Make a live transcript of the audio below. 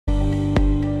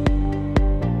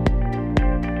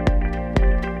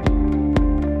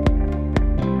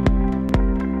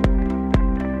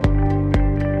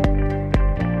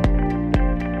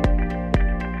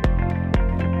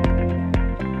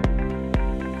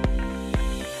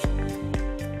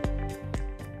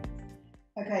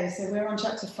Okay, so we're on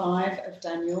chapter 5 of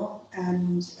Daniel,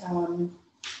 and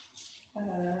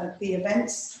the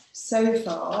events so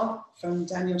far from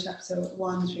Daniel chapter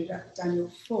 1 through Daniel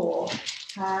 4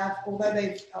 have, although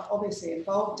they've obviously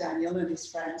involved Daniel and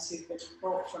his friends who've been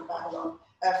brought from Babylon,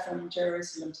 from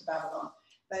Jerusalem to Babylon,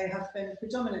 they have been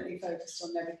predominantly focused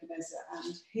on Nebuchadnezzar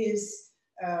and his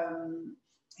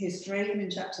dream in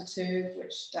chapter 2,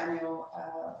 which Daniel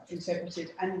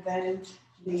interpreted, and then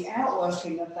the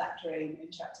outworking of that dream in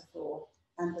chapter 4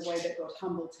 and the way that God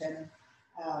humbled him.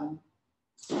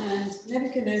 And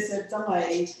Nebuchadnezzar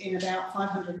died in about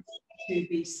 502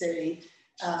 BC.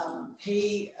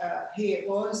 He it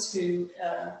was who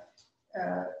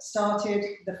started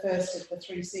the first of the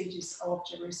 3 sieges of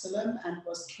Jerusalem and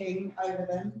was king over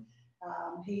them.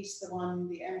 He's the one,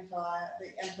 the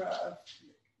emperor of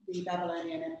the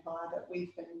Babylonian Empire that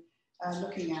we've been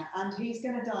looking at, and he's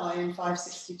going to die in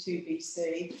 562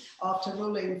 BC after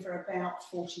ruling for about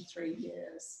 43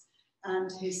 years.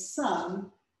 And his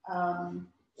son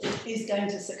is going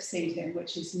to succeed him,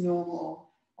 which is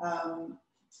normal.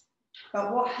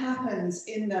 But what happens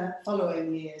in the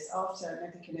following years after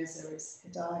Nebuchadnezzar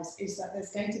dies is that there's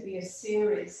going to be a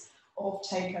series of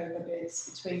takeover bids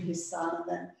between his son and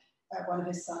then one of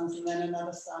his sons and then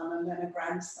another son and then a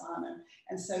grandson.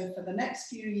 And so for the next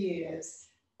few years,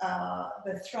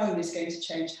 the throne is going to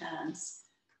change hands.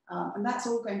 And that's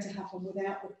all going to happen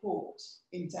without report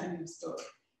in Daniel's book.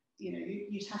 You know,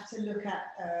 you'd have to look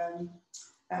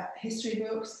at history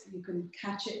books. You can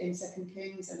catch it in 2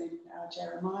 Kings and in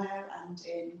Jeremiah and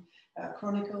in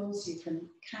Chronicles. You can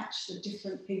catch the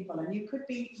different people, and you could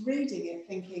be reading it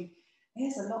thinking,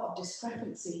 there's a lot of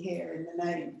discrepancy here in the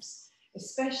names,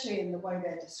 especially in the way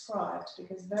they're described,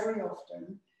 because very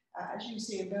often, as you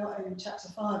see in chapter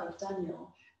 5 of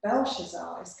Daniel,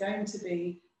 Belshazzar is going to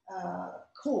be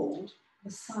called the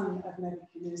son of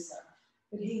Nebuchadnezzar.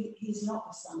 But he's not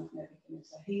the son of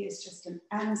Nebuchadnezzar. He is just an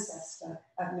ancestor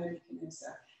of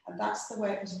Nebuchadnezzar. And that's the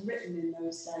way it was written in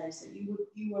those days, that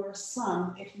you were a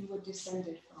son if you were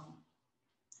descended from.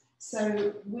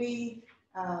 So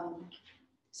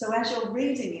so as you're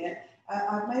reading it,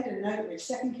 I've made a note with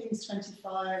 2 Kings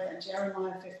 25 and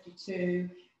Jeremiah 52.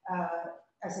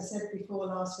 As I said before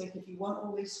last week, if you want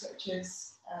all these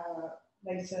scriptures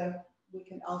later,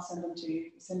 I'll send them to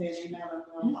you. Send me an email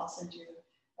and I'll send you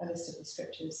a list of the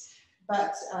scriptures.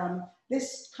 But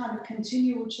this kind of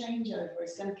continual changeover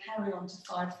is going to carry on to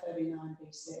 539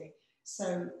 BC.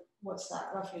 So what's that?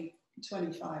 Roughly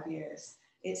 25 years.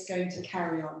 It's going to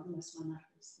carry on, unless my map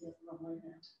is the wrong way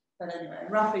around. But anyway,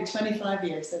 roughly 25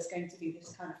 years, there's going to be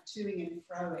this kind of toing and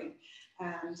froing.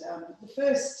 And the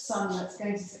first son that's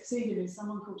going to succeed him is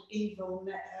someone called Evil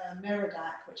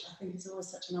Merodach, which I think is always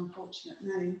such an unfortunate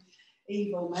name.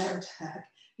 Evil Merodach.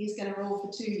 He's going to rule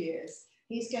for 2 years.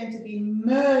 He's going to be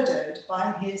murdered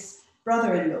by his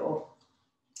brother-in-law,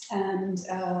 and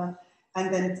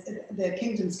then the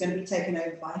kingdom's going to be taken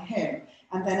over by him.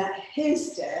 And then at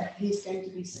his death, he's going to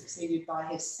be succeeded by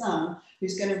his son,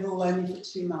 who's going to rule only for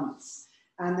 2 months.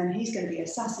 And then he's going to be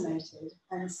assassinated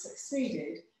and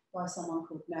succeeded by someone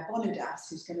called Nabonidus,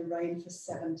 who's going to reign for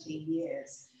 17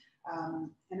 years.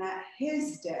 And at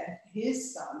his death,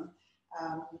 his son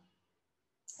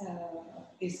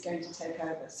is going to take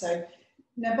over. So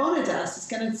Nabonidus is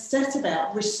going to set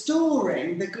about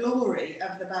restoring the glory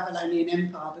of the Babylonian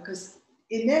Empire, because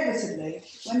inevitably,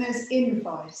 when there's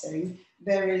infighting,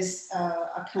 there is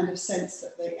a kind of sense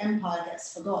that the empire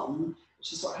gets forgotten,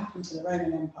 which is what happened to the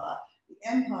Roman Empire. The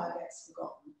empire gets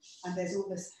forgotten, and there's all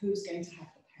this, who's going to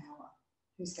have the power?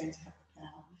 Who's going to have the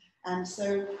power? And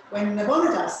so when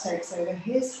Nabonidus takes over,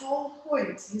 his whole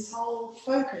point, his whole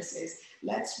focus is,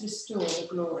 let's restore the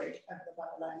glory of the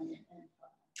Babylonian Empire.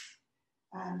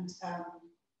 And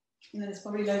there's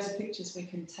probably loads of pictures we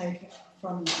can take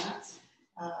from that.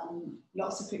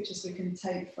 Lots of pictures we can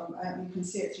take from, you can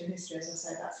see it through history, as I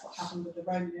say, that's what happened with the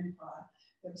Roman Empire.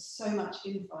 There was so much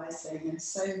infighting and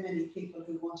so many people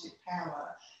who wanted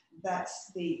power that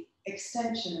the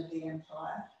extension of the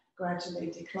empire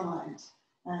gradually declined.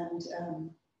 And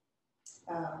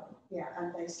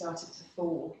and they started to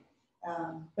fall.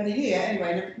 But here,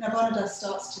 anyway, Nabonidus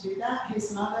starts to do that.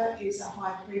 His mother is a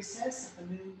high priestess of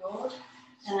the moon god,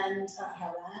 and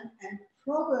Haran, and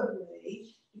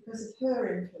probably because of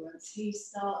her influence, he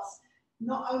starts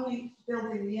not only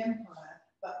building the empire,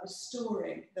 but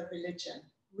restoring the religion,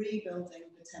 rebuilding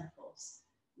the temples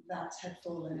that had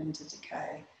fallen into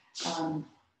decay.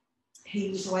 He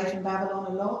was away from Babylon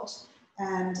a lot,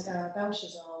 and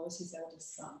Belshazzar was his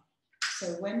eldest son. So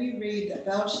when you read that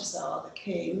Belshazzar, the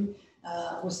king,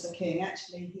 was the king,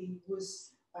 actually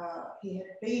he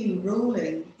had been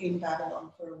ruling in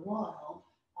Babylon for a while,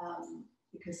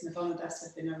 because Nabonidus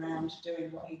had been around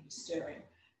doing what he was doing.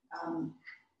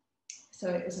 So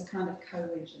it was a kind of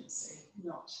co-regency,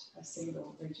 not a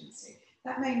single regency.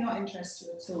 That may not interest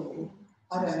you at all.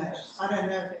 I don't know. I don't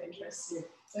know if it interests you.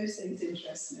 Those things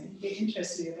interest me. It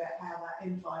interests me about how that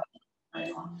empire is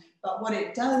going on. But what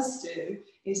it does do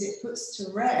is it puts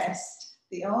to rest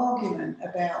the argument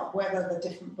about whether the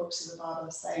different books of the Bible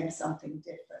are saying something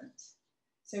different.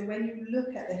 So when you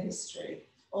look at the history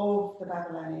of the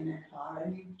Babylonian Empire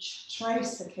and you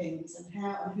trace the kings and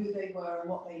how and who they were and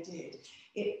what they did,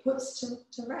 it puts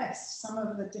to rest some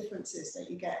of the differences that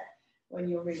you get when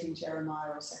you're reading Jeremiah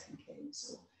or 2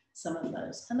 Kings or some of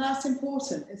those. And that's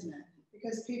important, isn't it?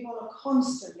 Because people are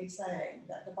constantly saying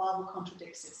that the Bible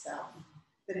contradicts itself,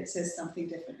 that it says something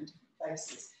different in different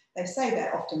places. They say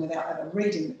that often without ever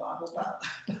reading the Bible,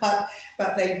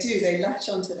 but they do. They latch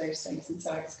onto those things, and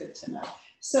so it's good to know.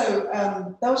 So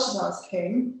Belshazzar's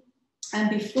king, and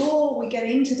before we get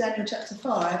into Daniel chapter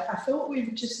 5, I thought we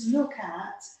would just look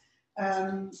at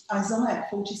Isaiah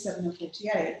 47 and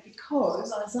 48,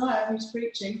 because Isaiah, who's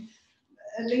preaching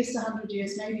at least 100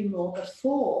 years, maybe more,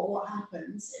 before what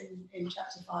happens in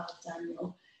chapter 5 of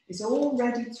Daniel, is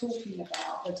already talking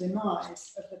about the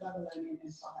demise of the Babylonian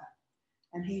Empire.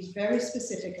 And he's very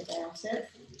specific about it.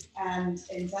 And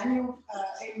in Daniel,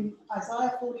 in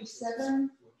Isaiah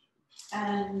 47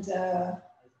 and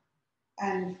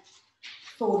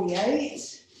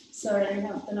 48, sorry,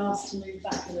 I've been asked to move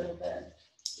back a little bit.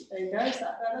 There you go, is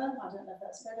that better? I don't know if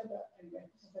that's better, but anyway,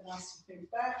 I've been asked to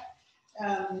move back.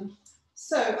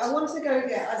 So I want to go,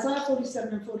 Isaiah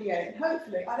 47 and 48, and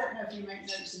hopefully, I don't know if you make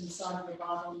notes in the side of the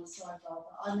Bible on the sidebar,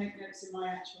 but I make notes in my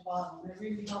actual Bible, and they're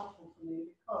really helpful for me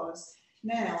because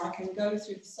now I can go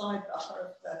through the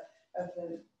sidebar of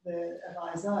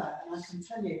Isaiah, and I can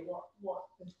tell you what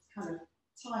the kind of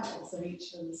titles of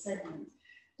each of the segments.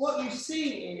 What you see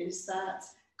is that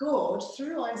God,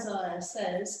 through Isaiah,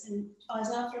 says in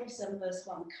Isaiah 47 verse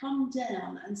 1, "Come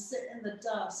down and sit in the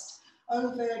dust,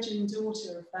 O virgin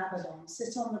daughter of Babylon,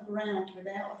 sit on the ground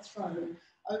without a throne,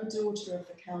 O daughter of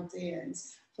the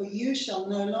Chaldeans, for you shall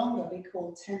no longer be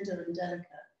called tender and delicate.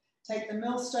 Take the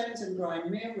millstones and grind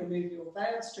meal, remove your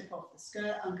veil, strip off the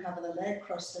skirt, uncover the leg,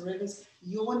 cross the rivers.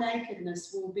 Your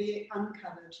nakedness will be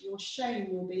uncovered, your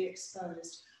shame will be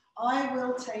exposed. I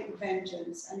will take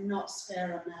vengeance and not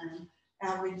spare a man.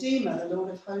 Our Redeemer, the Lord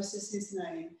of hosts is his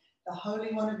name, the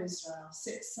Holy One of Israel.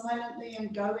 Sit silently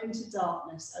and go into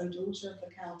darkness, O daughter of the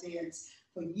Chaldeans,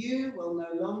 for you will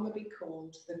no longer be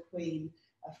called the Queen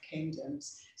of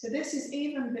Kingdoms." So this is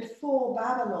even before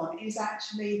Babylon is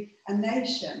actually a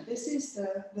nation. This is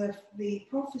the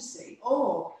prophecy,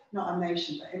 or not a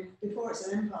nation, but before it's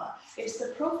an empire. It's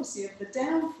the prophecy of the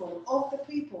downfall of the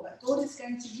people that God is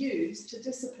going to use to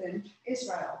discipline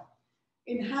Israel.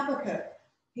 In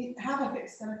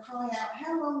Habakkuk's going to cry out,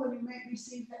 "How long will you make me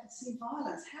see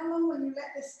violence? How long will you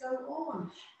let this go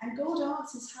on?" And God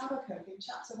answers Habakkuk in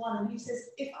chapter 1, and he says,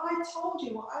 "If I told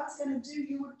you what I was going to do,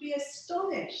 you would be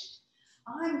astonished.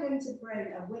 I'm going to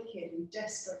bring a wicked and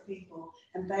desperate people,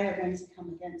 and they are going to come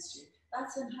against you."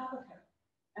 That's in Habakkuk.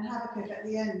 And Habakkuk at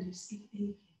the end,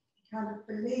 he kind of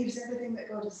believes everything that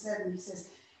God has said, and he says,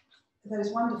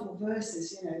 those wonderful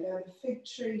verses, the fig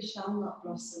tree shall not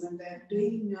blossom and there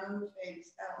be no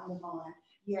figs out on the vine,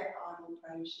 yet I will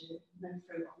praise you. No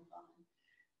fruit on the vine,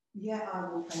 yet I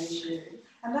will praise you.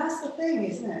 And that's the thing,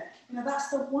 isn't it? That's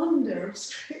the wonder of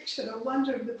Scripture, the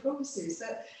wonder of the prophecies,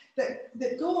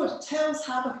 that God tells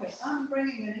Habakkuk, "I'm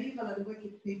bringing an evil and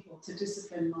wicked people to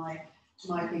discipline my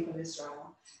people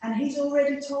Israel." And he's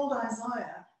already told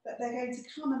Isaiah that they're going to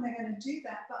come and they're going to do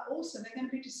that, but also they're going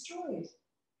to be destroyed.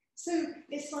 So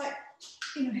it's like,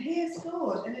 here's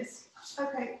God, and it's,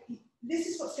 okay, this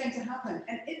is what's going to happen,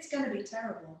 and it's going to be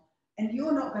terrible, and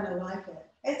you're not going to like it.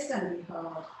 It's going to be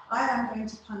hard. I am going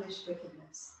to punish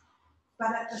wickedness.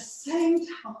 But at the same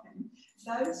time,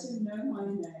 those who know my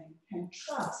name can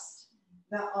trust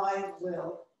that I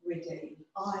will redeem,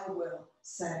 I will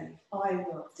save, I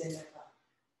will deliver.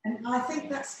 And I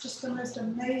think that's just the most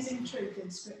amazing truth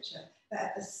in Scripture, that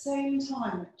at the same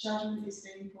time that judgment is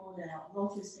being poured out,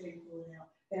 wrath is being poured out,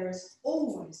 there is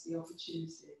always the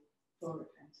opportunity for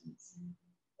repentance,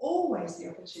 always the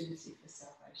opportunity for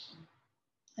salvation.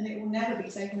 And it will never be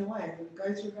taken away. We will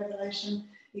go through Revelation,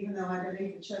 even though I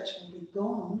believe the church will be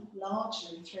gone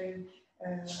largely through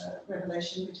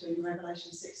Revelation, between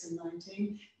Revelation 6 and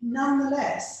 19.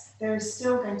 Nonetheless, there is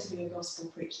still going to be a gospel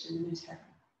preached in the mid-heaven.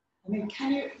 I mean,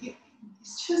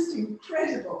 it's just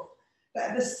incredible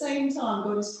that at the same time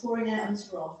God is pouring out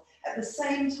his wrath, at the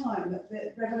same time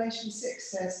that Revelation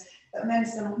 6 says that men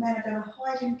are going to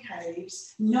hide in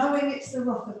caves, knowing it's the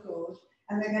wrath of God,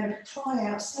 and they're going to cry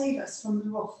out, save us from the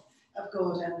wrath of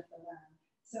God and of the Lamb.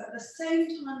 So at the same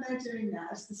time they're doing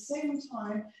that, at the same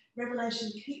time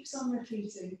Revelation keeps on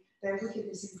repeating their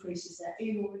wickedness increases, their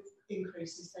evil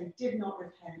increases, they did not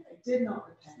repent,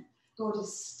 God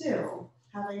is still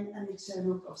having an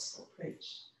eternal gospel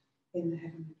preached in the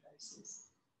heavenly places.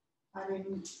 I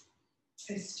mean,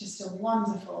 it's just a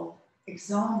wonderful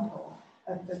example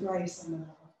of the grace and the love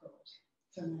of God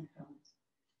for mankind.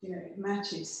 You know, it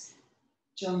matches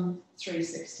John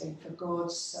 3:16, for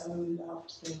God so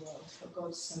loved the world, for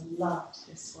God so loved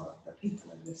this world, the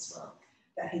people of this world,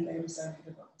 that he gave his only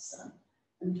begotten Son.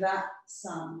 And that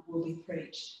Son will be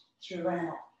preached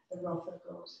throughout the wrath of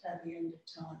God at the end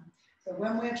of time. So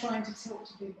when we're trying to talk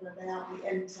to people about the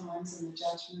end times and the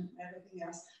judgment and everything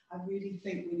else, I really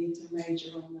think we need to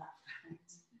major on that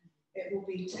fact. It will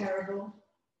be terrible.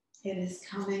 It is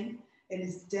coming. It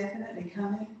is definitely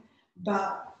coming.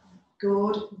 But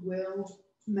God will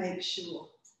make sure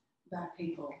that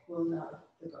people will know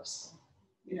the gospel.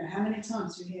 You know, how many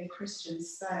times do you hear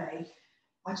Christians say,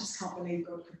 I just can't believe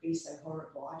God could be so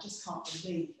horrible. I just can't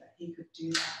believe that he could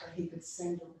do that he could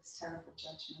send all this terrible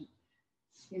judgment.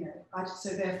 You know, so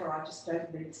therefore I just don't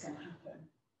believe it's going to happen.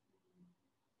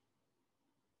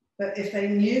 But if they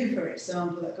knew, for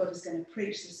example, that God is going to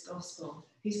preach this gospel,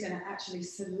 he's going to actually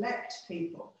select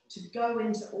people to go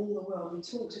into all the world. We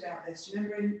talked about this.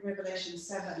 Remember in Revelation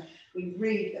 7, we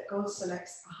read that God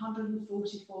selects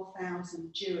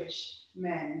 144,000 Jewish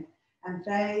men, and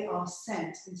they are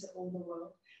sent into all the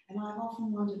world. And I've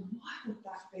often wondered, why would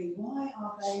that be? Why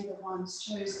are they the ones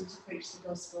chosen to preach the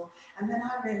gospel? And then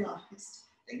I realised,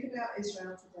 think about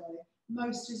Israel today.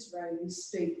 Most Israelis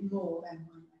speak more than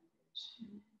one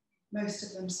language. Most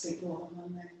of them speak more than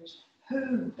one language.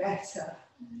 Who better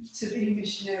to be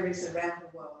missionaries around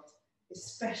the world,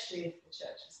 especially if the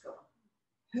church is gone?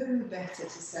 Who better to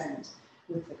send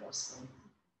with the gospel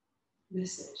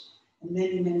message? And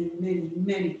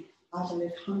many, I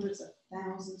believe hundreds of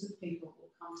thousands of people will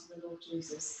come to the Lord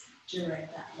Jesus during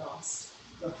that last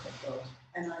wrath of God.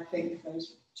 And I think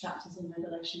those chapters in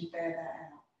Revelation bear that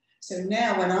out. So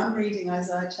now when I'm reading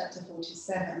Isaiah chapter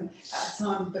 47, at a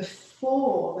time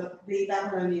before the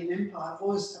Babylonian Empire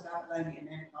was a Babylonian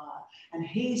Empire, and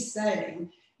he's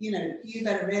saying, you know, you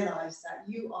better realise that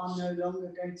you are no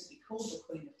longer going to be called the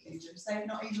Queen of Kingdoms. They've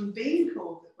not even been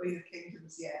called the Queen of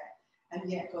Kingdoms yet. And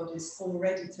yet God is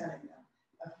already telling them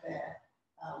of their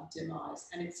demise.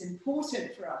 And it's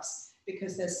important for us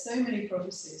because there's so many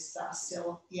prophecies that are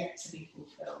still yet to be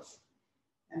fulfilled.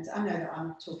 And I know that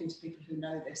I'm talking to people who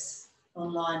know this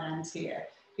online and here,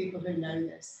 people who know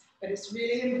this. But it's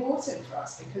really important for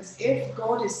us because if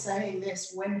God is saying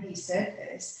this when he said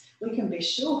this, we can be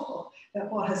sure that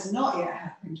what has not yet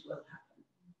happened will happen.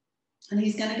 And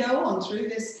he's going to go on through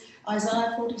this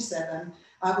Isaiah 47.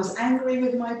 I was angry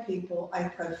with my people. I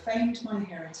profaned my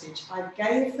heritage. I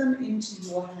gave them into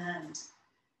your hand.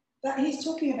 That he's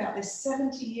talking about this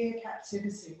 70-year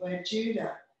captivity where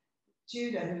Judah,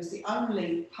 who was the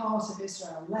only part of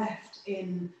Israel left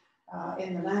in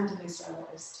the land of Israel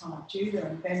at this time, Judah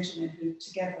and Benjamin, who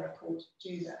together are called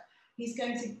Judah, he's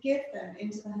going to give them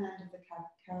into the hand of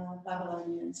the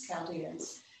Babylonians,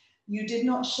 Chaldeans. You did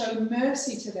not show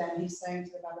mercy to them, he's saying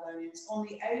to the Babylonians. On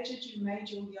the aged you made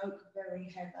your yoke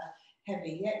very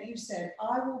heavy. Yet you said,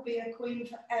 I will be a queen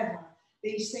forever.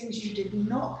 These things you did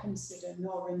not consider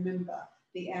nor remember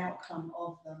the outcome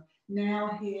of them.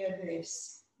 Now hear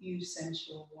this, you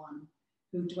sensual one,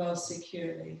 who dwells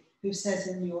securely, who says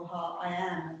in your heart, I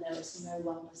am, and there is no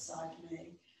one beside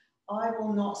me. I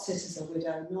will not sit as a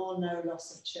widow, nor know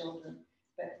loss of children.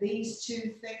 But these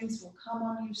two things will come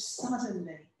on you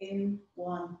suddenly in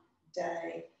one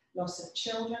day. Loss of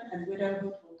children and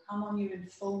widowhood will come on you in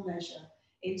full measure.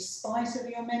 In spite of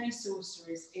your many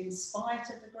sorceries, in spite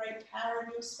of the great power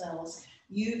of your spells,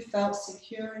 you felt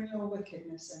secure in your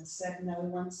wickedness and said, no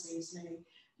one sees me.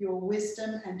 Your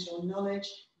wisdom and your knowledge,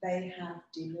 they have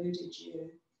deluded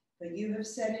you. For you have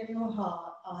said in your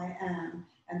heart, I am,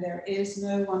 and there is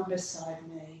no one beside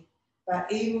me.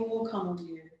 But evil will come on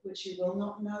you, which you will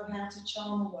not know how to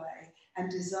charm away, and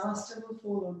disaster will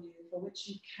fall on you, for which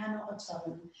you cannot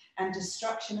atone, and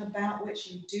destruction about which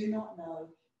you do not know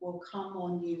will come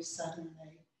on you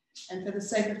suddenly. And for the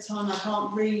sake of time, I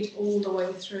can't read all the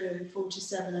way through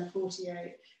 47 and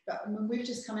 48, but when we've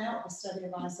just come out of the study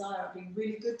of Isaiah, it'd be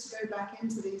really good to go back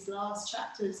into these last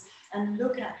chapters and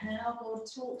look at how God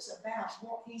talks about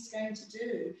what he's going to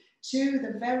do to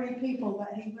the very people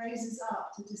that he raises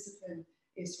up to discipline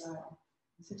Israel,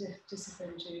 to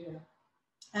discipline Judah.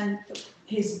 And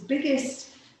his biggest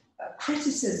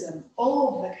criticism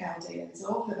of the Chaldeans,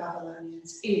 of the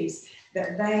Babylonians, is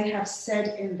that they have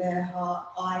said in their heart,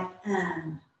 I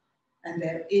am, and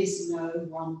there is no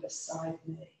one beside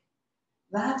me.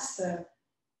 That's the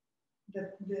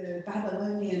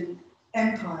Babylonian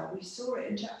Empire. We saw it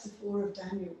in chapter 4 of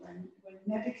Daniel when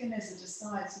Nebuchadnezzar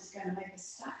decides he's going to make a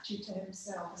statue to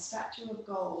himself, a statue of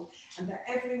gold, and that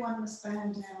everyone must bow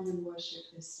down and worship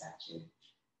this statue.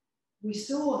 We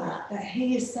saw that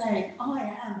he is saying, I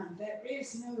am, and there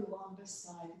is no one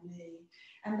beside me.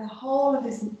 And the whole of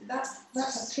his,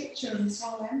 that's a picture of his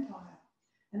whole empire.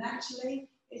 And actually,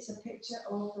 it's a picture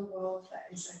of the world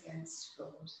that is against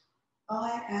God.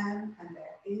 I am, and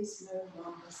there is no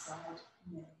one beside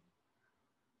me.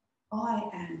 I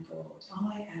am God.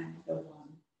 I am the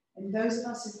one. And those of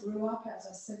us who grew up, as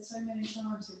I said so many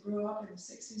times, who grew up in the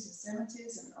 60s and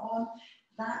 70s and on,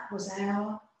 that was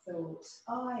our thought.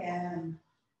 I am,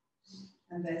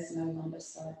 and there's no one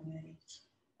beside me.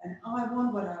 And I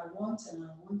want what I want, and I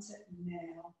want it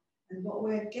now. And what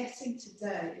we're getting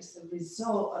today is the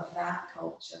result of that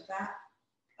culture, that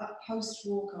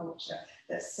post-war culture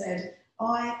that said,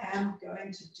 I am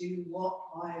going to do what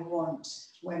I want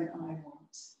when I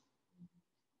want.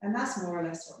 And that's more or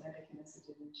less what Nebuchadnezzar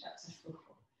did in chapter 4.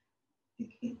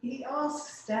 He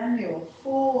asks Daniel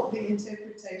for the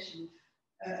interpretation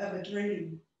of a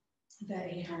dream that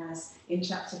he has in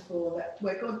chapter 4,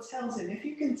 where God tells him, if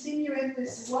you continue in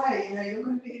this way, you're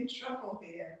going to be in trouble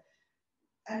here.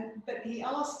 But he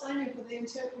asks Daniel for the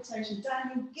interpretation.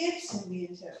 Daniel gives him the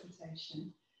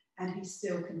interpretation, and he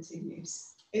still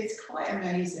continues. It's quite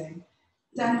amazing.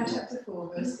 Daniel chapter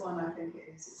 4, verse 1, I think it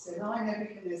is. It says, I,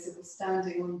 Nebuchadnezzar, was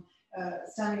standing on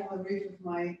the roof of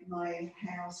my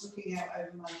house, looking out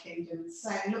over my kingdom and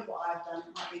saying, look what I've done.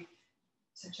 It might be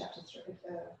to chapter 3,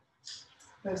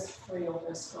 verse 3 or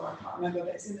verse 4, I can't remember,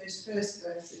 but it's in those first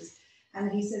verses. And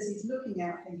he says he's looking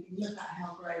out thinking, look at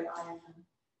how great I am.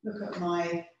 Look at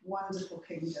my wonderful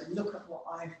kingdom. Look at what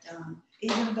I've done.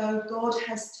 Even though God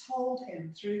has told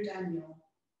him through Daniel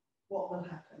what will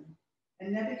happen.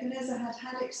 And Nebuchadnezzar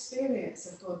had experience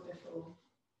of God before.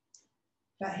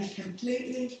 But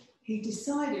he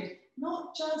decided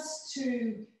not just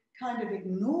to kind of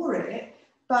ignore it,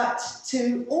 but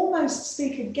to almost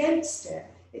speak against it.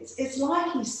 It's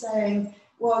like he's saying,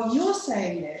 well, you're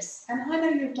saying this, and I know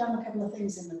you've done a couple of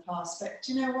things in the past, but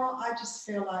do you know what? I just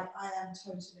feel like I am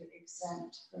totally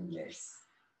exempt from this.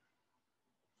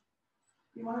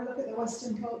 You want to look at the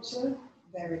Western culture?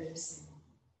 There it is.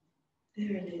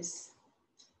 There it is.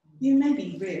 You may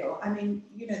be real. I mean,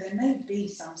 there may be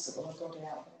some sort of God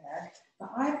out there,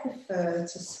 but I prefer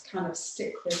to kind of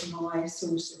stick with my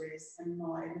sorceries and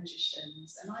my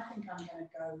magicians, and I think I'm going to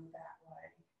go that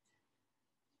way.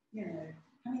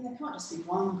 I mean, there can't just be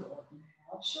one God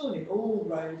now. Surely all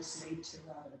roads lead to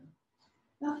Rome.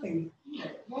 Nothing,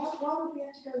 why would we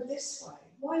have to go this way?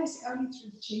 Why is it only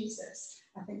through Jesus?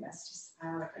 I think that's just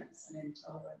arrogance and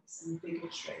intolerance and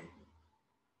bigotry.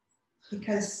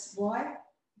 Because why?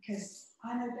 Because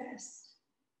I know best.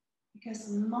 Because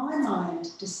my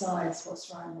mind decides what's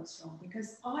right and what's wrong.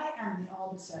 Because I am the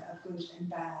arbiter of good and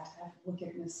bad, of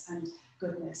wickedness and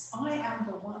goodness. I am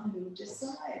the one who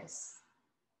decides.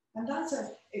 And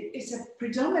it's a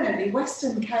predominantly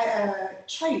Western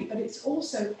trait, but it's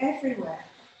also everywhere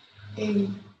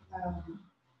in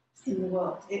the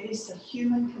world. It is the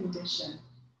human condition.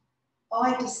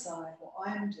 I decide what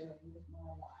I am doing with my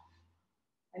life.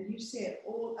 And you see it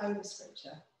all over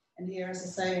Scripture. And here, as I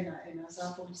say in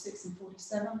Isaiah 46 and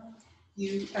 47,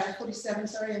 47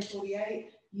 and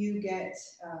 48, you get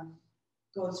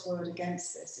God's word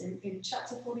against this. In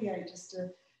chapter 48, just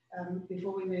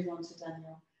before we move on to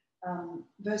Daniel,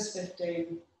 verse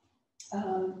 15,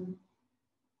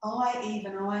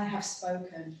 I have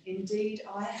spoken. Indeed,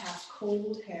 I have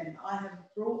called him. I have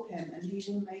brought him, and he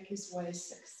will make his way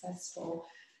successful.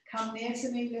 Come near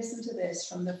to me, listen to this.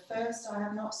 From the first I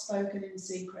have not spoken in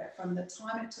secret. From the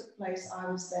time it took place,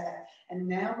 I was there. And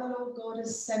now the Lord God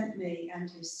has sent me and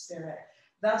his Spirit.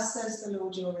 Thus says the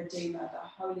Lord your Redeemer, the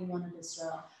Holy One of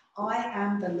Israel. I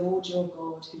am the Lord your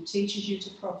God, who teaches you to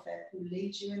profit, who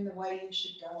leads you in the way you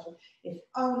should go. If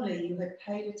only you had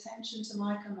paid attention to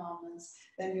my commandments,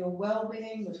 then your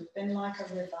well-being would have been like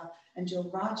a river, and your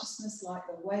righteousness like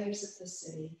the waves of the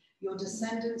sea. Your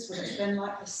descendants would have been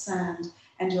like the sand,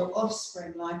 and your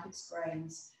offspring like its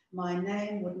grains. My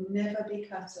name would never be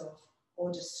cut off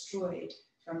or destroyed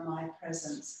from my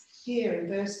presence. Here in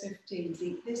verse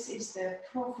 15, this is the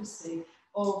prophecy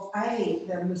of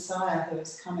the Messiah who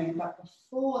is coming, but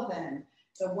before then,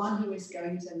 the one who is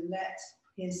going to let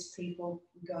his people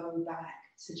go back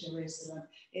to Jerusalem.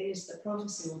 It is the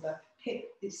prophecy or the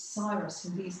picked this Cyrus,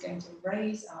 who he's going to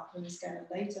raise up, who is going to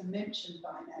later mention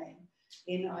by name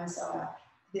in Isaiah,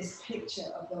 this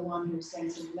picture of the one who's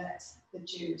going to let the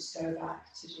Jews go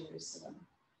back to Jerusalem.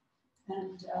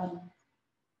 And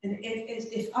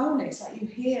if only, it's like you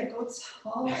hear God's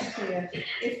heart here,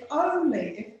 if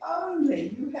only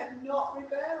you had not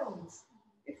rebelled.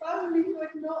 If only you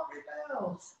had not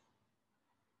rebelled.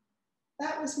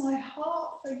 That was my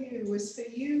heart for you, was for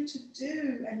you to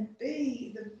do and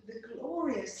be the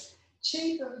glorious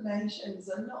chief of nations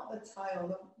and not the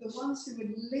tail, the ones who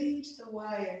would lead the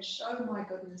way and show my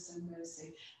goodness and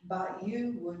mercy, but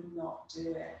you would not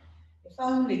do it. If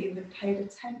only you had paid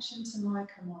attention to my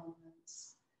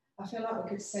commandments. I feel like we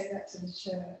could say that to the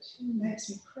church. It makes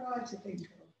me cry to think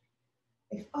of.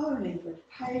 If only you had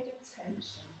paid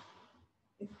attention.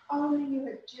 If only you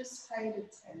had just paid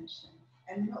attention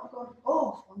and not gone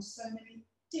off on so many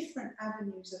different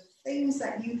avenues of things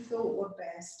that you thought were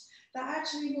best, that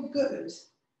actually were good,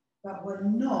 but were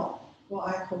not what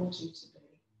I called you to be.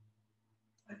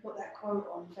 I put that quote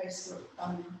on Facebook.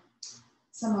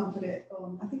 Someone put it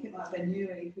on, I think it might have been you,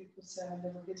 who put a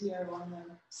little video on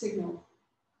the Signal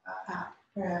app,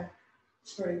 prayer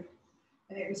group.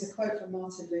 And it was a quote from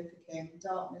Martin Luther King: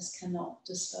 "Darkness cannot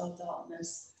dispel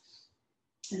darkness,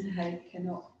 and hate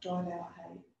cannot drive out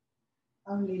hate.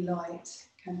 Only light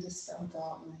can dispel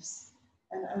darkness,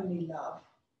 and only love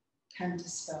can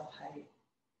dispel hate."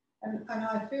 And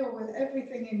I feel with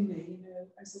everything in me,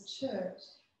 as a church,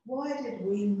 why did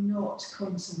we not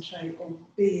concentrate on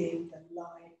being the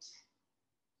light?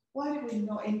 Why did we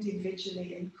not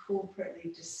individually and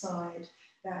corporately decide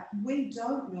that we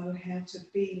don't know how to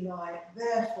be light,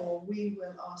 therefore we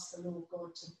will ask the Lord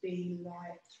God to be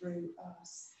light through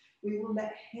us. We will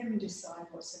let him decide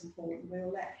what's important.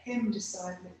 We'll let him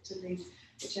decide to lead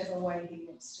whichever way he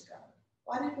wants to go.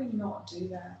 Why did we not do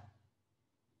that?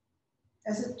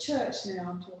 As a church now,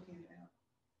 I'm talking about.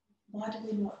 Why did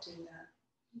we not do that?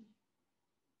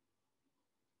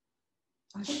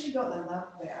 I think we got the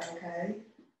love bit okay,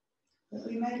 but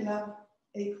we made love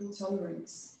equal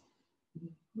tolerance.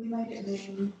 We made it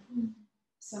mean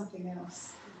something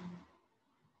else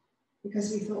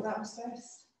because we thought that was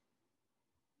best.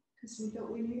 Because we thought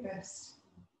we knew best.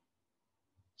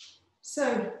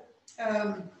 So,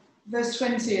 verse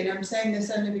 20, and I'm saying this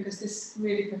only because this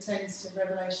really pertains to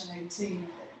Revelation 18.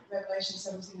 Revelation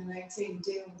 17 and 18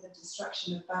 deal with the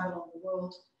destruction of Babylon,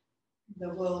 the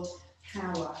world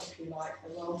power, if you like,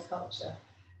 the world culture,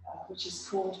 which is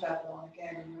called Babylon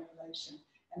again in Revelation.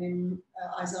 And in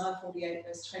Isaiah 48,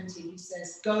 verse 20, he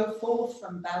says, "Go forth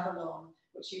from Babylon,"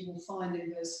 which you will find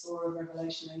in verse 4 of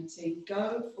Revelation 18.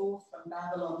 "Go forth from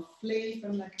Babylon, flee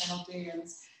from the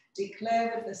Chaldeans,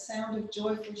 declare with the sound of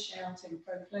joyful shouting,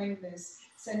 proclaim this,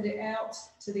 send it out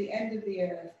to the end of the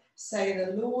earth. Say,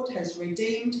 the Lord has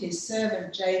redeemed his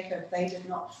servant Jacob. They did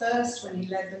not thirst when he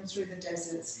led them through the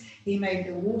deserts. He made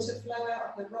the water flow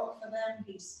out of the rock for them.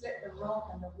 He split the rock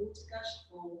and the water gushed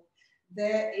forth.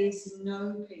 There is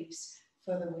no peace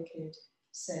for the wicked,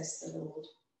 says the Lord."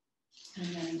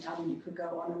 And then, you could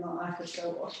go on and on. I could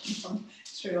go on and on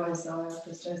through Isaiah,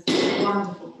 because there's this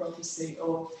wonderful prophecy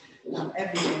of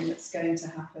everything that's going to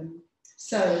happen.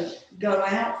 So, go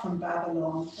out from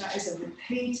Babylon. That is a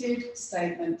repeated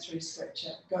statement through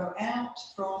Scripture. Go out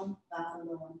from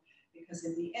Babylon. Because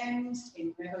in the end,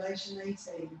 in Revelation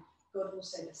 18, God will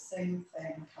say the same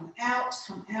thing. Come out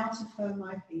of her,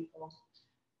 my people,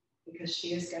 because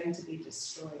she is going to be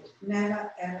destroyed.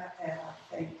 Never, ever, ever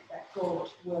think that God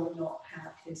will not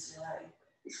have his way.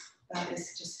 That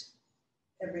is just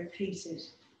a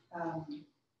repeated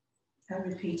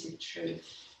truth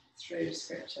through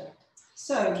Scripture.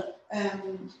 So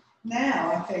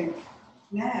now, I think,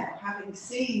 having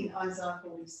seen Isaiah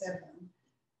 47,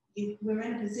 we're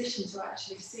in a position to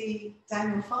actually see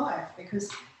Daniel 5,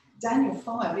 because Daniel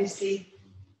 5 is the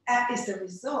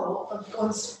result of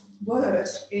God's word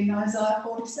in Isaiah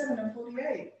 47 and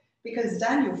 48, because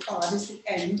Daniel 5 is the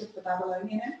end of the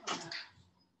Babylonian Empire.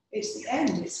 It's the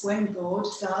end. It's when God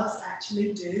does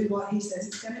actually do what he says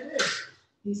he's going to do.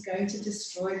 He's going to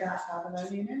destroy that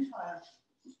Babylonian Empire.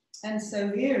 And so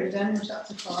here in Daniel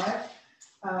chapter 5,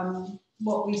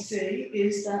 what we see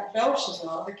is that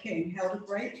Belshazzar, the king, held a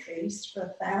great feast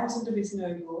for 1,000 of his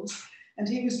nobles, and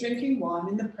he was drinking wine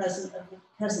in the presence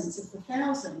of the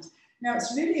 1,000. Now,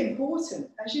 it's really important,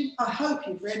 I hope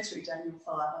you've read through Daniel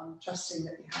 5, I'm trusting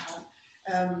that you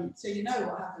have, so you know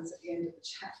what happens at the end of the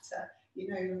chapter, you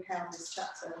know how this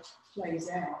chapter plays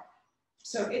out.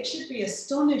 So it should be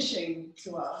astonishing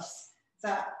to us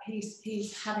that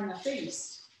he's having a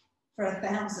feast for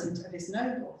 1,000 of his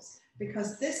nobles,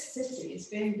 because this city is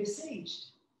being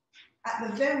besieged. at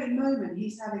the very moment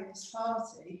he's having this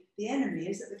party, the enemy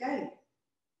is at the gate,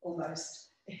 almost.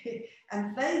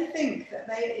 And they think that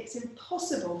it's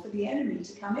impossible for the enemy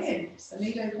to come in. It's the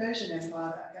Medo-Persian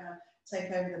Empire that are going to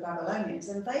take over the Babylonians.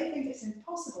 And they think it's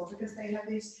impossible because they have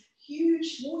these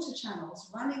huge water channels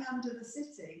running under the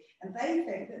city, and they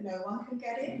think that no one can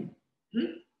get in.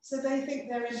 So they think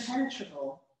they're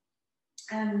impenetrable.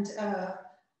 And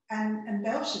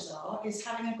Belshazzar is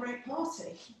having a great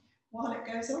party while it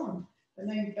goes on. The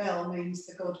name Bel means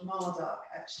the god Marduk,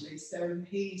 actually. So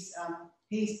he's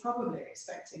probably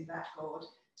expecting that god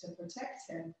to protect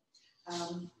him.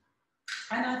 And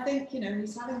I think, you know,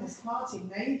 he's having this party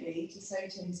maybe to say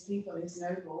to his people, his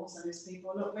nobles and his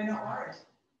people, look, we're not worried.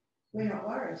 We're not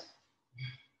worried.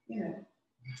 You know,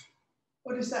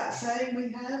 what is that saying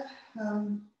we have?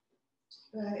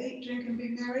 Eat, drink and be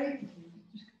merry.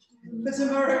 For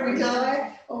tomorrow we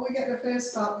die. Or we get the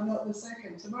first part but not the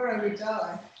second. Tomorrow we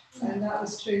die. And that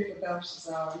was true for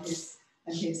Belshazzar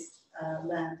and his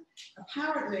land.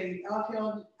 Apparently,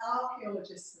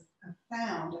 archaeologists have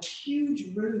found a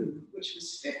huge room which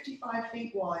was 55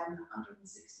 feet wide and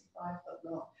 165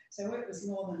 foot long. So it was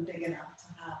more than big enough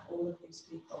to have all of these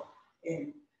people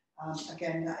in.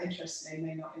 Again, that interests me,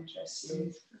 may not interest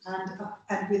you.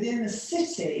 And within the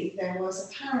city, there was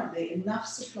apparently enough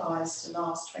supplies to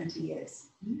last 20 years.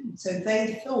 So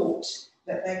they thought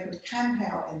that they could camp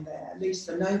out in there, at least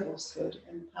the nobles could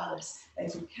in the palace. They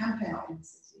could camp out in the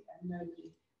city and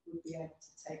nobody would be able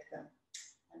to take them.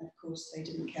 And of course, they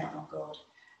didn't count on God.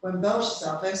 When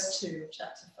Belshazzar, verse 2 of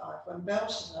chapter 5, when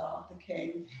Belshazzar, the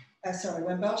king,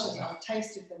 when Belshazzar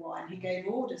tasted the wine, he gave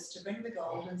orders to bring the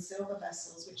gold and silver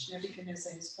vessels which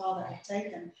Nebuchadnezzar, his father, had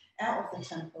taken out of the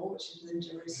temple, which is in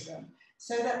Jerusalem,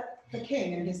 so that the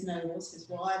king and his nobles, his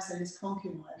wives and his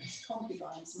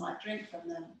concubines might drink from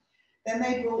them. Then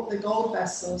they brought the gold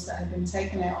vessels that had been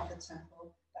taken out of the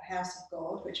temple, the house of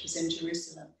God, which was in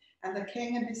Jerusalem. And the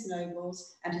king and his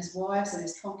nobles and his wives and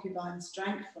his concubines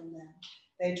drank from them.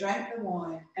 They drank the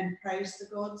wine and praised the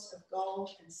gods of gold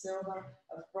and silver,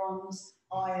 of bronze,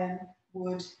 iron,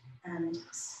 wood, and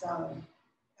stone.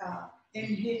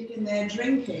 In their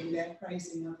drinking, they're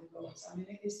praising other gods. I mean,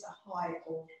 it is the height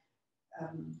of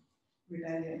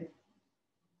rebellion.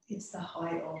 It's the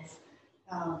height of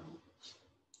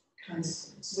kind of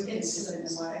wickedness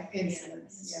in a way,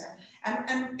 insolence. Yeah.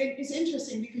 And it's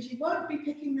interesting because you won't be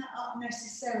picking that up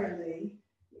necessarily.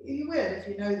 You will if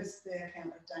you know the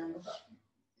account of Daniel, but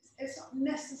it's not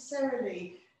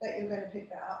necessarily that you're going to pick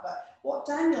that up. But what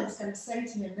Daniel's going to say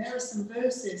to him, there are some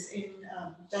verses in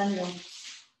Daniel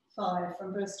 5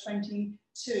 from verse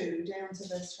 22 down to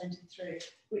verse 23,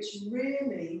 which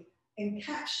really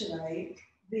encapsulate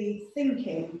the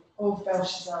thinking of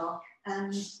Belshazzar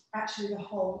and actually the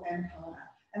whole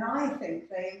empire. And I think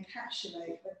they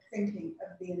encapsulate the thinking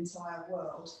of the entire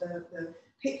world, the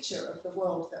picture of the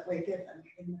world that we're given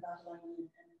in the Babylonian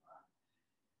Empire.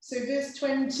 So verse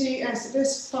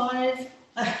 5,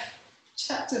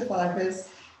 chapter 5, verse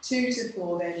 2 to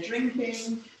 4, they're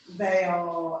drinking, they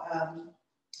are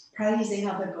praising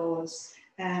other gods,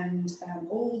 and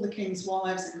all the king's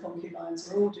wives and concubines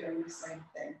are all doing the same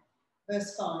thing.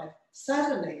 Verse 5,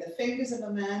 suddenly the fingers of a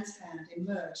man's hand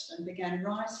emerged and began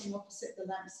writing opposite the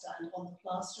lampstand on the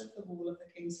plaster of the wall of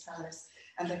the king's palace,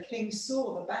 and the king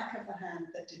saw the back of the hand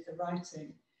that did the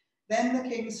writing. Then the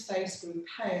king's face grew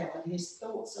pale, and his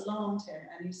thoughts alarmed him,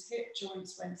 and his hip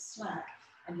joints went slack,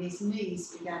 and his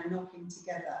knees began knocking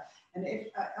together. And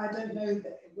I don't know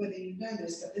whether you know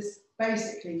this, but this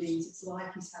basically means it's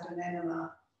like he's had an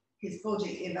enema. His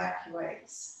body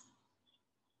evacuates.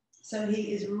 So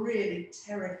he is really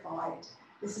terrified.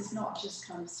 This is not just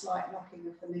kind of slight knocking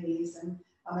of the knees and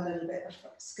I'm a little bit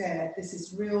scared. This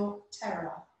is real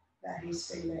terror that he's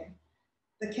feeling.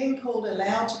 The king called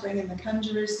aloud to bring in the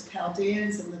conjurers, the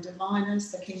Chaldeans and the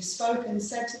diviners. The king spoke and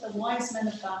said to the wise men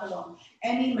of Babylon,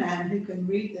 any man who can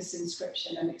read this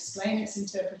inscription and explain its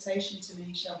interpretation to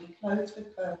me shall be clothed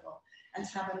with purple and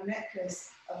have a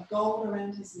necklace of gold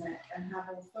around his neck and have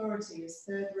authority as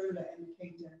third ruler in the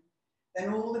kingdom.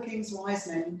 Then all the king's wise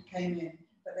men came in,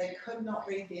 but they could not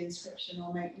read the inscription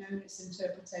or make known its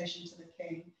interpretation to the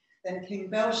king. Then King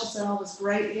Belshazzar was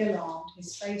greatly alarmed,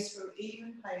 his face grew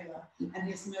even paler, and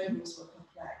his nobles were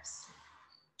perplexed.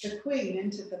 The queen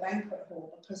entered the banquet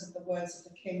hall because of the words of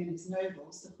the king and his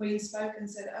nobles. The queen spoke and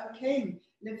said, O king,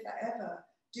 live forever.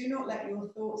 Do not let your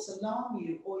thoughts alarm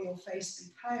you or your face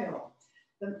be pale.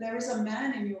 There is a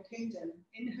man in your kingdom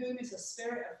in whom is a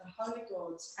spirit of the holy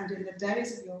gods, and in the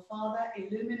days of your father,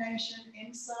 illumination,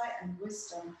 insight, and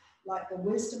wisdom, like the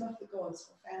wisdom of the gods,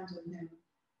 were found in him.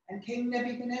 And King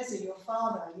Nebuchadnezzar, your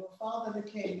father the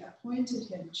king, appointed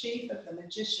him chief of the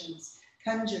magicians,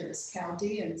 conjurers,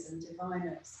 Chaldeans, and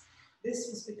diviners. This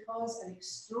was because an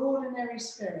extraordinary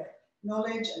spirit,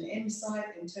 knowledge and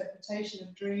insight, interpretation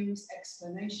of dreams,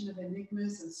 explanation of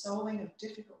enigmas, and solving of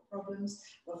difficult problems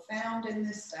were found in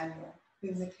this Daniel,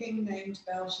 whom the king named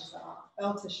Belteshazzar.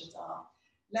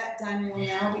 Let Daniel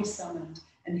now be summoned,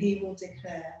 and he will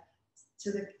declare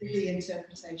to the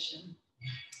interpretation.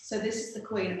 So this is the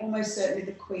queen, almost certainly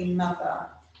the queen mother,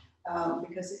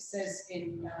 because it says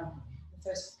in the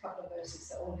first couple of verses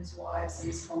that all his wives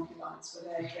and his concubines were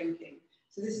there drinking.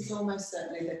 So this is almost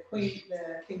certainly the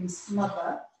king's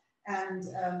mother, and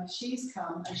she's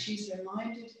come and she's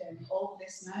reminded him of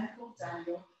this man called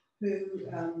Daniel, who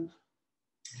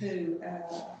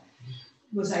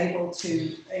was able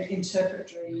to interpret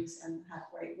dreams and have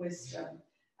great wisdom.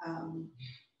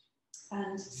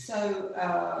 And so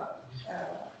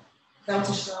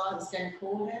Belteshazzar is going to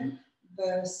call him.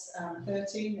 Verse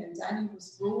 13, and Daniel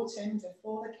was brought in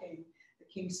before the king. The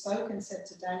king spoke and said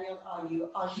to Daniel,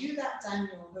 Are you that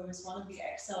Daniel who is one of the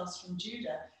exiles from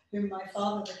Judah, whom my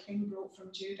father the king brought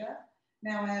from Judah?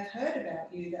 Now I have heard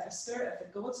about you, that a spirit of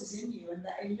the gods is in you, and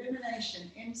that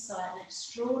illumination, insight, and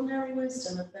extraordinary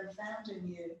wisdom have been found in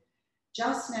you.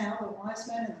 Just now the wise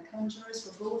men and the conjurers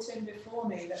were brought in before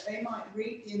me, that they might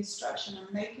read the instruction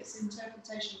and make its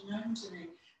interpretation known to me,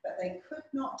 but they could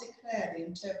not declare the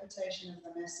interpretation of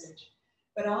the message.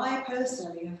 But I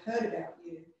personally have heard about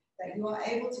you, that you are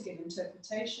able to give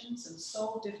interpretations and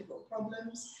solve difficult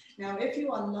problems. Now, if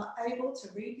you are not able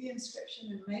to read the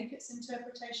inscription and make its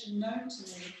interpretation known to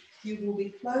me, you will be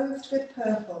clothed with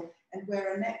purple and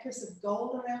wear a necklace of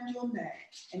gold around your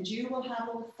neck, and you will have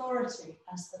authority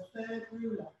as the third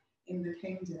ruler in the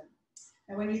kingdom.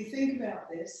 Now, when you think about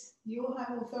this, you'll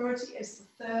have authority as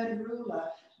the third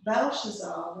ruler.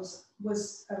 Belshazzar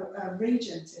was a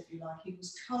regent, if you like. He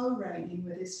was co-reigning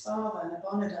with his father,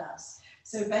 Nabonidus.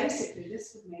 So basically,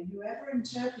 this would mean whoever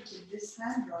interpreted this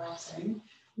handwriting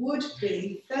would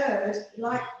be third,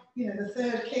 like, the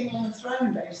third king on the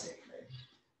throne, basically.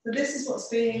 So this is what's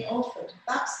being offered.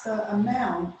 That's the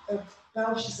amount of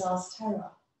Belshazzar's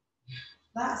terror.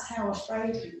 That's how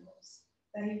afraid he was,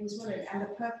 that he was willing. And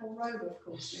the purple robe, of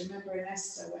course. You remember in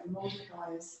Esther when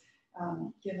Mordecai is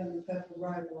given the purple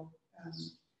robe, or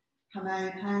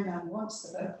Haman wants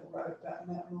the purple robe, but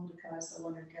Mordecai is the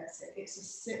one who gets it. It's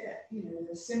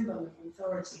a symbol of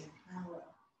authority and power.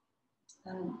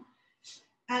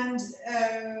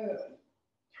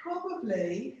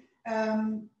 Probably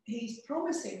he's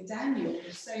promising Daniel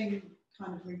the same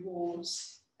kind of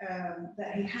rewards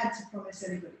that he had to promise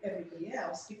everybody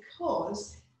else,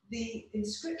 because the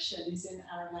inscription is in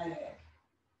Aramaic,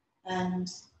 and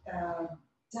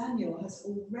Daniel has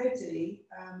already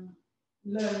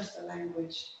learned the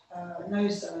language,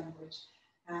 knows the language,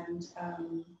 and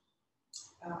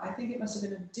I think it must have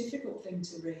been a difficult thing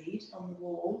to read on the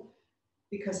wall,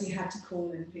 because he had to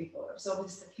call in people. It was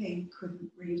obvious the king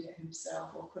couldn't read it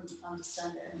himself or couldn't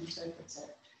understand it and interpret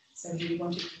it, so he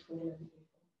wanted to call in people.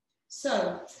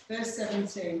 So, verse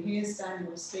 17, here's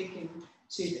Daniel speaking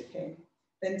to the king.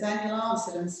 Then Daniel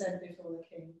answered and said before the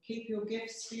king, Keep your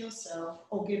gifts for yourself,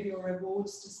 or give your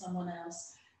rewards to someone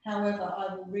else. However,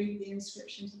 I will read the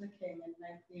inscription to the king and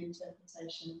make the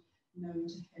interpretation known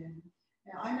to him.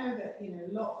 Now, I know that, a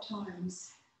lot of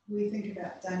times we think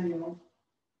about Daniel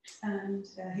and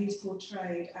he's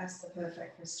portrayed as the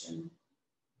perfect Christian.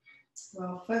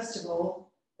 Well, first of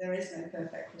all, there is no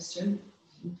perfect Christian.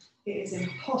 It is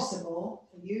impossible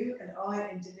for you and I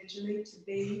individually to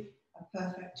be a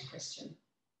perfect Christian.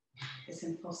 It's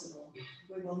impossible.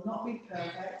 We will not be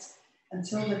perfect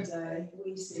until the day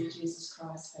we see Jesus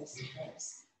Christ face to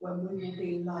face, when we will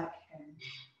be like him.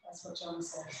 That's what John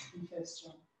says in 1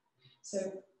 John.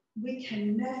 So we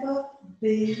can never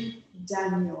be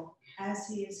Daniel as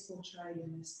he is portrayed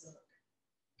in this book.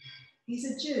 He's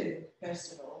a Jew,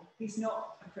 first of all. He's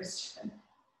not a Christian.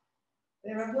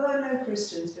 There were no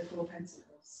Christians before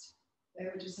Pentecost. They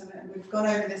were just, and we've gone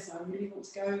over this, and I really want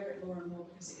to go over it more and more,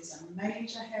 because it is a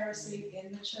major heresy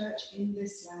in the church in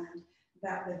this land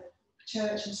that the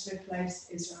church has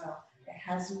replaced Israel. It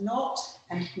has not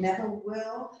and never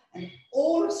will, and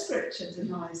all of Scripture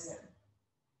denies it.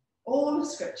 All of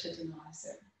Scripture denies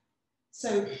it.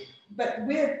 So, but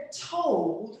we're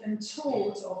told and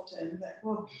taught often that,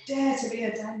 well, dare to be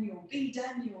a Daniel, be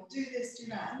Daniel, do this, do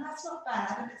that. And that's not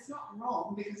bad, and it's not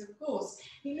wrong, because, of course,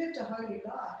 he lived a holy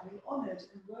life and he honoured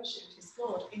and worshipped his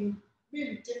God in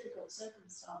really difficult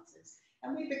circumstances.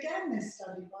 And we began this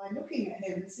study by looking at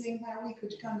him and seeing how we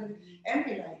could kind of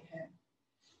emulate him.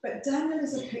 But Daniel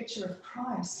is a picture of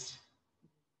Christ.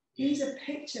 He's a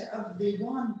picture of the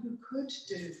one who could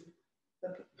be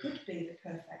the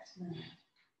perfect man,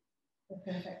 the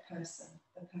perfect person,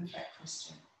 the perfect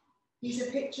Christian. He's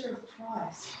a picture of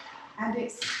Christ. And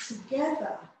it's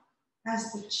together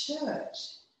as the church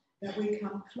that we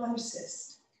come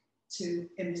closest to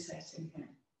imitating him.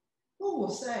 Paul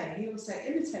will say,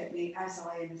 imitate me as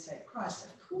I imitate Christ.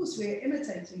 Of course, we're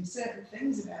imitating certain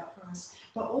things about Christ,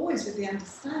 but always with the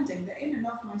understanding that in and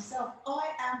of myself, I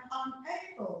am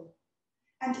unable.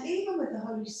 And even with the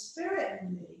Holy Spirit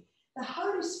in me, the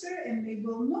Holy Spirit in me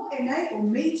will not enable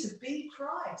me to be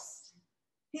Christ.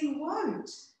 He won't.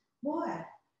 Why?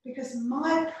 Because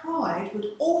my pride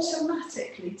would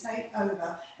automatically take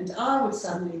over and I would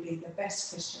suddenly be the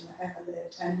best Christian that ever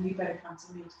lived, and you better come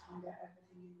to me to find out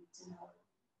everything you need to know,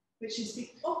 which is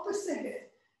the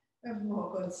opposite of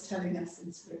what God's telling us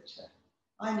in Scripture.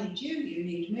 I need you, you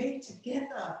need me.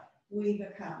 Together we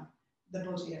become the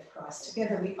body of Christ.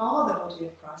 Together we are the body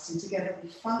of Christ, and together we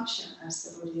function as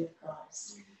the body of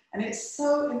Christ. And it's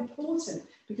so important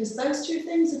because those two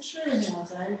things are true in our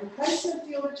day. Replacement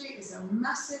theology is a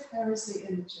massive heresy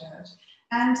in the church,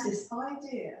 and this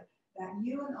idea that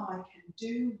you and I can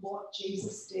do what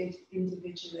Jesus did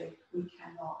individually, we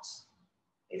cannot.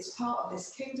 It's part of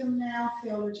this kingdom now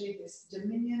theology, this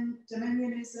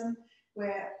dominionism,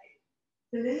 where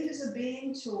believers are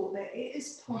being taught that it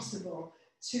is possible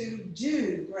to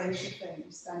do greater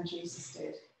things than Jesus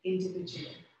did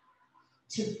individually,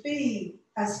 to be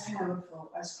as powerful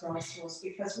as Christ was,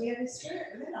 because we have his Spirit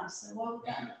within us. So why would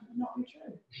that not be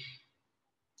true?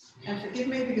 And forgive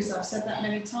me because I've said that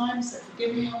many times, so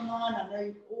forgive me online. I know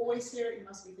you always hear it. You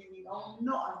must be thinking, oh,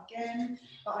 not again.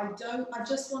 But I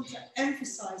just want to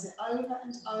emphasize it over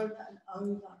and over and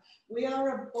over. We are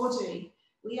a body.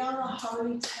 We are a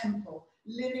holy temple,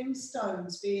 living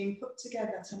stones being put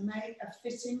together to make a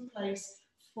fitting place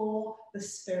for the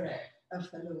Spirit of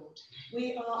the Lord.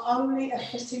 We are only a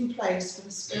fitting place for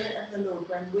the Spirit of the Lord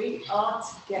when we are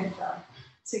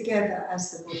together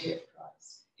as the body of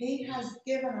Christ. He has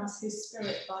given us his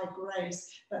Spirit by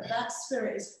grace, but that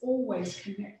Spirit is always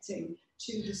connecting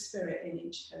to the Spirit in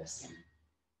each person.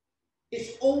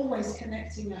 It's always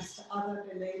connecting us to other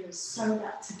believers so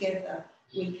that together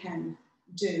we can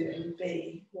do and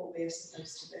be what we're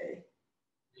supposed to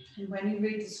be. And when you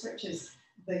read the Scriptures,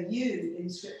 the you in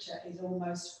Scripture is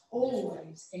almost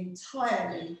always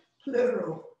entirely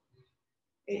plural.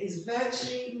 It is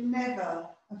virtually never,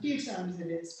 a few times it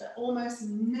is, but almost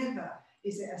never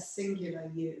is it a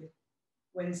singular you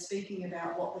when speaking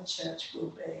about what the church will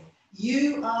be.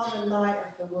 You are the light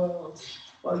of the world.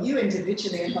 Well, you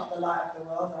individually are not the light of the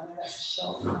world. I know that's a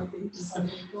shock maybe to some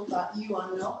people, but you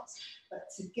are not. But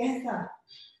together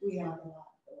we are the light.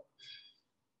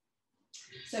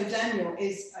 So Daniel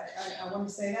is, I want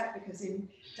to say that because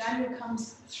Daniel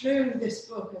comes through this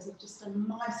book as just a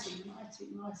mighty, mighty,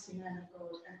 mighty man of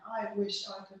God. And I wish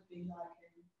I could be like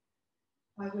him.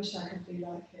 I wish I could be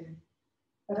like him.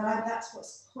 But that's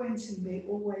what's pointing me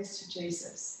always to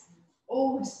Jesus.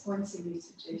 Always pointing me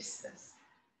to Jesus.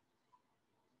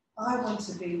 I want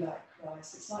to be like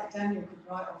Christ. It's like Daniel could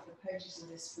write off the pages of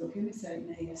this book, imitate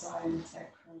me as I imitate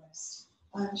Christ.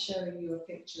 I'm showing you a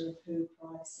picture of who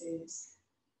Christ is.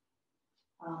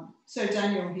 So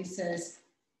Daniel, he says,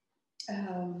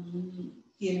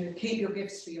 keep your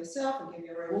gifts for yourself and give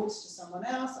your rewards to someone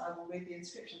else. I will read the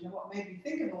inscription. And what made me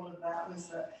think of all of that was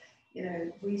that,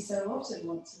 we so often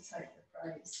want to take the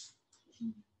praise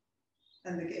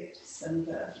and the gifts and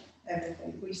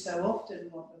everything. We so often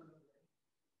want the glory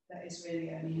that is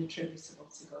really only attributable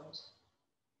to God.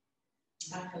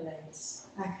 Accolades.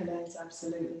 Accolades,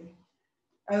 absolutely.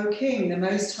 O King, the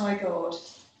Most High God.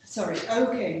 O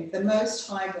King, the Most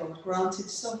High God, granted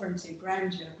sovereignty,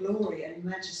 grandeur, glory, and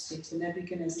majesty to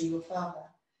Nebuchadnezzar your father.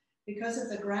 Because of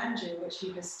the grandeur which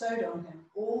he bestowed on him,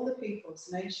 all the peoples,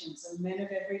 nations, and men of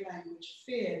every language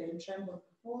feared and trembled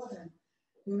before him.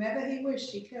 Whomever he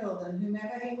wished he killed, and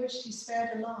whomever he wished he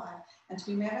spared alive, and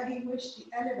whomever he wished he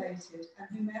elevated, and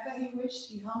whomever he wished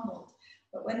he humbled.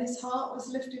 But when his heart was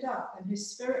lifted up, and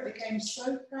his spirit became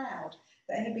so proud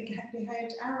that he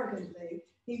behaved arrogantly,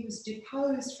 he was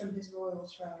deposed from his royal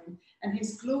throne, and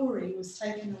his glory was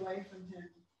taken away from him.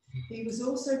 He was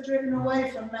also driven away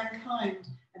from mankind,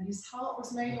 and his heart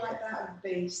was made like that of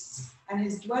beasts, and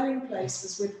his dwelling place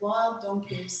was with wild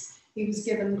donkeys. He was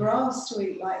given grass to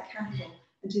eat like cattle,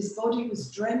 and his body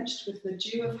was drenched with the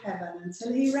dew of heaven,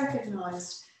 until he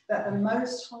recognized that the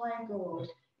Most High God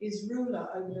is ruler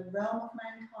over the realm of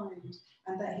mankind,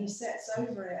 and that he sets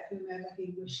over it whomever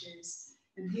he wishes.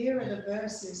 And here are the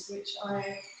verses which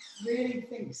I really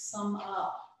think sum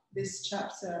up this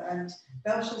chapter, and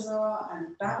Belshazzar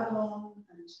and Babylon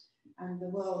and the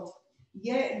world.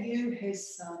 Yet you,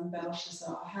 his son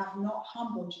Belshazzar, have not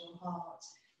humbled your heart,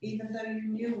 even though you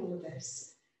knew all of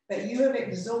this. But you have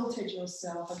exalted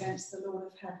yourself against the Lord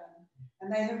of heaven,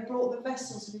 and they have brought the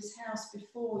vessels of his house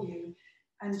before you,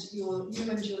 and you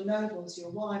and your nobles,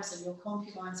 your wives and your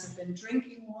concubines have been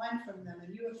drinking wine from them,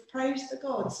 and you have praised the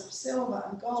gods of silver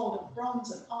and gold and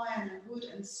bronze and iron and wood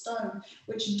and stone,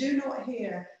 which do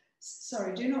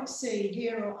not see,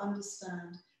 hear or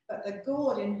understand. But the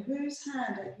God in whose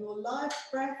hand are your life,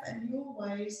 breath and your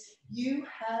ways, you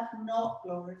have not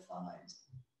glorified.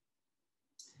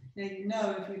 Now, you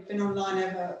know, if you've been online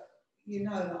ever, you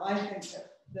know that I think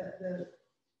that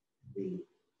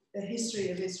the history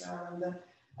of Israel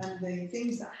and the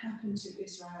things that happened to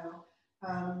Israel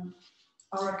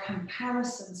are a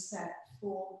comparison set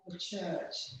for the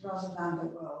church rather than the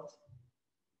world.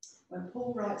 When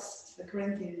Paul writes to the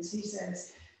Corinthians, he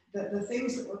says that the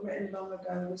things that were written long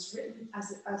ago was written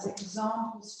as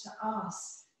examples to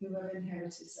us who have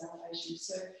inherited salvation.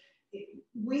 So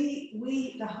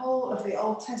the whole of the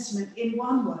Old Testament in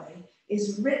one way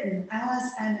is written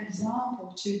as an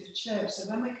example to the church. So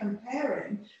when we're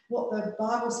comparing what the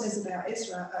Bible says about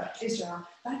Israel,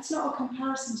 that's not a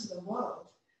comparison to the world.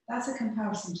 That's a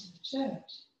comparison to the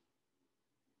church.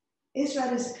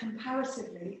 Israel is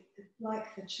comparatively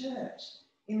like the church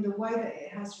in the way that it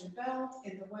has rebelled,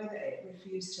 in the way that it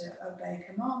refused to obey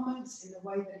commandments, in the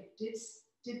way that it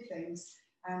did things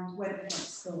and went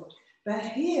against God. But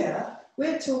here,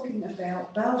 we're talking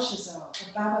about Belshazzar,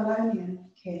 the Babylonian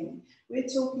king. We're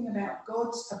talking about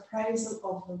God's appraisal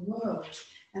of the world.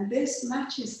 And this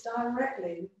matches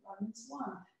directly with Romans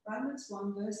 1. Romans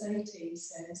 1 verse 18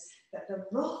 says that the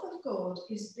wrath of God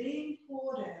is being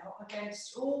poured out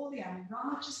against all the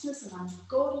unrighteousness and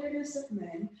ungodliness of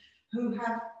men who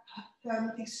have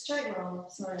I'm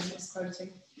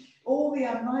misquoting. All the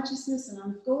unrighteousness and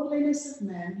ungodliness of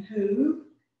men who,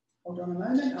 hold on a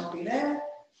moment, I'll be there,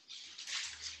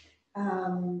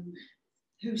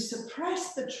 who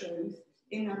suppress the truth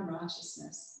in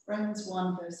unrighteousness. Romans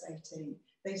 1 verse 18.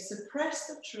 They suppress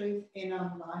the truth in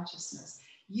unrighteousness.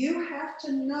 You have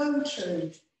to know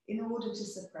truth in order to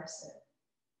suppress it.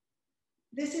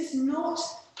 This is not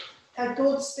a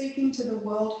God speaking to the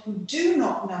world who do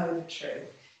not know the truth.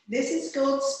 This is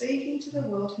God speaking to the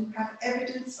world who have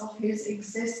evidence of his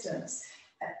existence.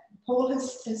 Paul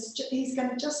he's going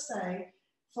to just say,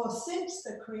 for since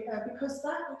because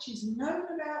that which is known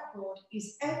about God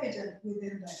is evident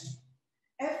within them.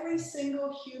 Every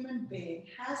single human being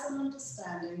has an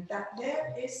understanding that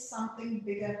there is something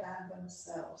bigger than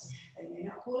themselves. They may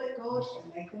not call it God,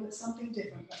 they may call it something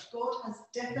different, but God has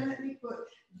definitely put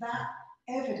that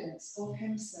evidence of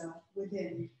himself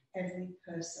within every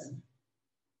person.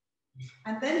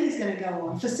 And then he's going to go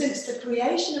on. For since the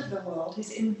creation of the world,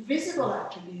 his invisible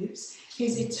attributes,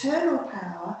 his eternal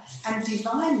power and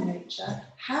divine nature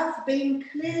have been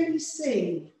clearly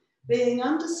seen, being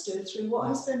understood through what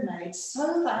has been made,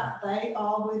 so that they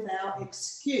are without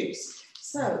excuse.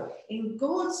 So in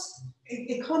God's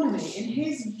economy, in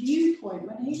his viewpoint,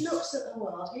 when he looks at the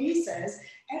world, he says,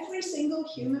 every single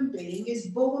human being is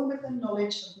born with the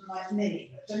knowledge of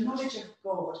me, the knowledge of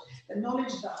God, the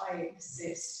knowledge that I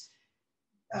exist.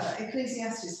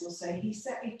 Ecclesiastes will say he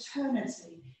set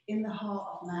eternity in the heart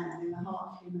of man, in the heart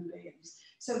of human beings.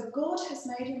 So God has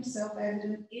made himself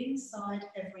evident inside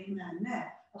every man. Now,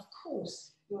 of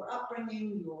course, your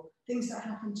upbringing, your things that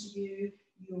happen to you,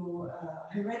 your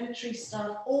hereditary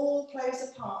stuff, all plays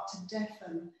a part to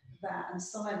deafen that and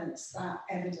silence that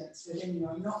evidence within you.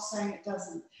 I'm not saying it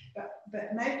doesn't,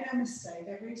 but make no mistake,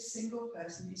 every single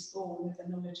person is born with the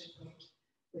knowledge of God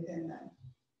within them.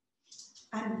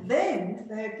 And then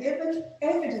they're given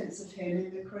evidence of him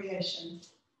in the creation.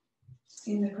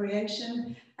 In the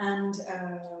creation and,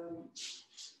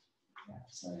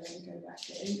 let me go back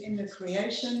to it. In the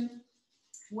creation,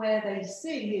 where they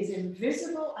see his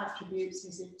invisible attributes,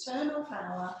 his eternal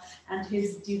power, and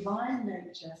his divine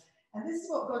nature. And this is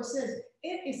what God says,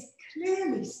 it is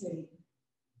clearly seen,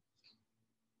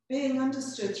 being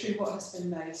understood through what has been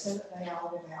made, so that they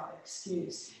are without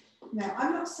excuse. Now,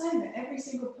 I'm not saying that every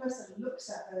single person looks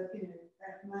at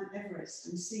at Mount Everest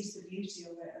and sees the beauty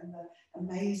of it and the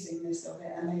amazingness of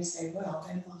it, and they say, well,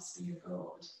 there must be a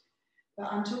God. But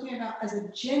I'm talking about as a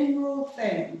general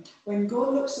thing. When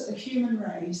God looks at the human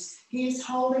race, he is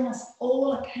holding us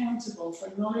all accountable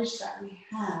for knowledge that we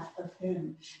have of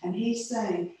him. And he's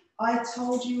saying, I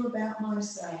told you about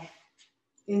myself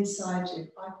inside you.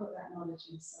 I put that knowledge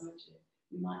inside you.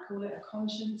 You might call it a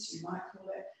conscience, you might call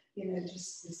it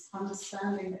just this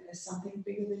understanding that there's something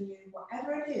bigger than you,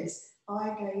 whatever it is,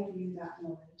 I gave you that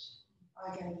knowledge.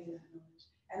 I gave you that knowledge.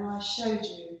 And I showed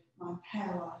you my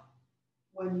power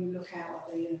when you look out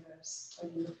at the universe,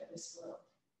 when you look at this world.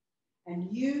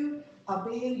 And you are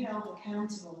being held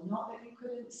accountable, not that you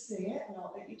couldn't see it,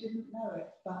 not that you didn't know it,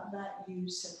 but that you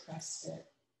suppressed it.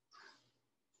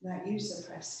 That you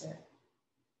suppressed it.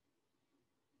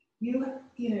 You know,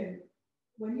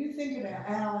 when you think about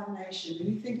our nation,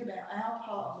 when you think about our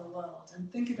part of the world,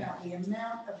 and think about the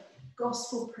amount of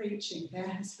gospel preaching there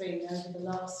has been over the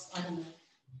last,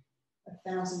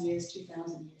 1,000 years,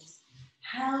 2,000 years,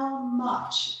 how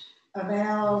much of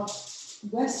our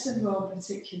Western world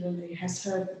particularly has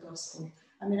heard the gospel.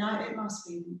 I mean, it must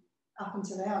be, up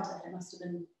until our day, it must have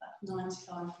been about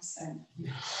 95%.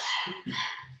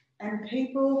 And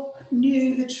people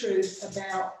knew the truth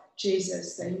about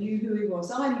Jesus. They knew who he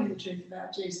was. I knew the truth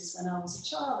about Jesus when I was a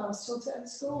child. I was taught it at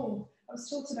school. I was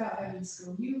taught about him in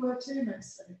school. You were too,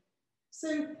 mostly.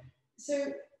 So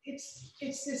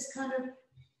it's this kind of,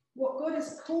 what God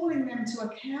is calling them to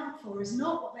account for is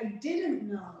not what they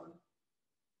didn't know,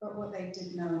 but what they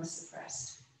did know and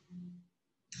suppressed.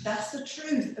 That's the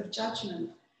truth of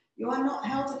judgment. You are not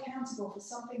held accountable for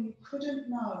something you couldn't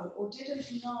know or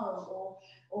didn't know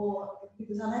or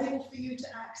was unable for you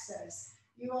to access.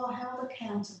 You are held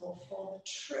accountable for the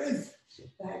truth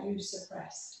that you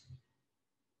suppressed.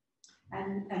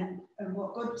 And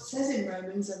what God says in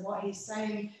Romans and what he's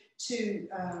saying to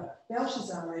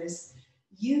Belshazzar is,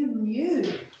 you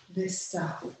knew this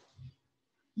stuff.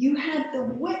 You had the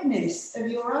witness of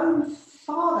your own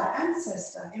father,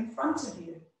 ancestor in front of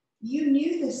you. You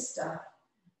knew this stuff,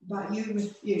 but you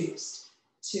refused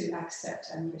to accept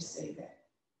and receive it.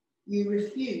 You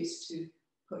refused to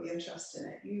put your trust in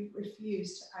it. You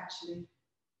refused to actually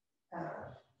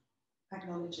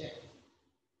acknowledge it.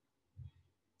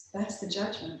 That's the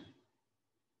judgment.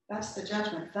 That's the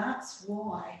judgment. That's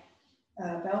why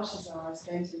Belshazzar is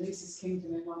going to lose his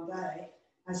kingdom in one day,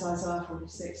 as Isaiah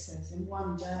 46 says. In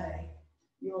one day,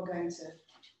 you're going to,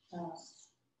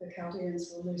 the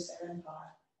Chaldeans will lose their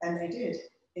empire. And they did.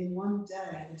 In one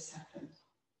day, this happened.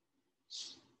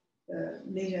 The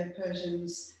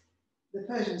Medo-Persians, the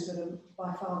Persians were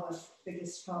by far the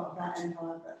biggest part of that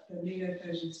empire, but the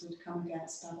Medo-Persians would come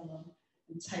against Babylon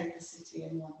and take the city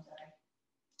in one day.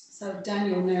 So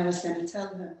Daniel now is going to tell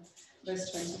them, verse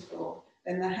 24,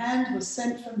 then the hand was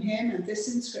sent from him and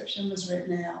this inscription was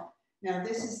written out. Now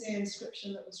this is the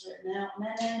inscription that was written out.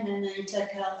 Mene, mene,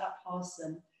 tekel,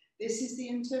 upharsin. This is the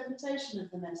interpretation of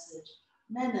the message.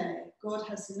 Mene, God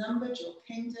has numbered your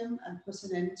kingdom and put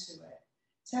an end to it.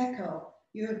 Tekel,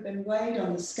 you have been weighed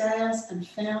on the scales and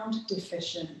found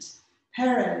deficient.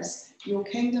 Perez, your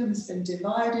kingdom has been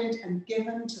divided and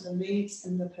given to the Medes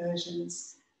and the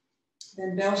Persians.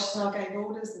 Then Belshazzar gave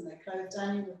orders, and they clothed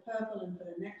Daniel with purple and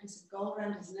put a necklace of gold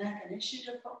around his neck and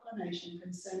issued a proclamation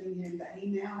concerning him that he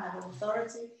now had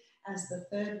authority as the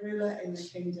third ruler in the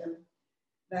kingdom.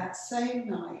 That same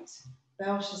night,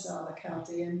 Belshazzar, the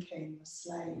Chaldean king, was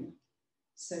slain.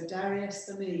 So Darius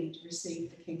the Mede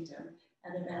received the kingdom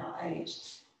at about age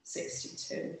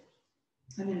 62.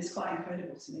 I mean, it's quite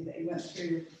incredible to me that he went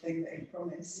through with the thing that he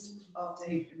promised after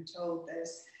he'd been told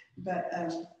this. But,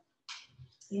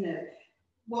 you know,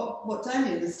 what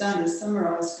Daniel has done is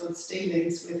summarised God's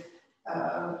dealings with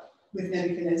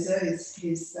Nebuchadnezzar,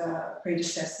 his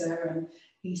predecessor, and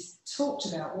he's talked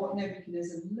about what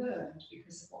Nebuchadnezzar learned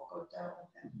because of what God dealt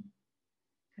with him,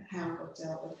 how God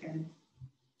dealt with him.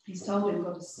 He's told him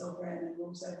God is sovereign and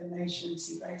rules over nations.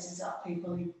 He raises up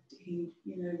people. He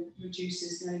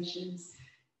reduces nations.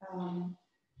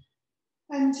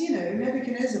 And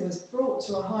Nebuchadnezzar was brought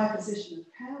to a high position of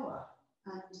power,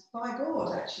 and by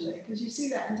God actually, because you see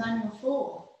that in Daniel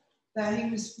 4, that he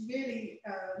was really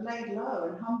laid low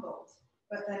and humbled.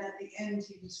 But then at the end,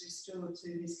 he was restored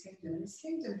to his kingdom. And his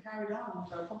kingdom carried on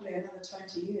for probably another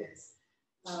 20 years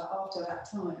after that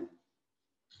time.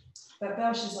 But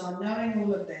Belshazzar, knowing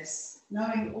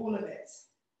all of it,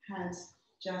 had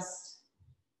just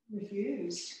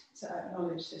refused to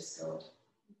acknowledge this God.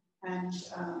 And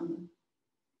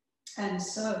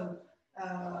so,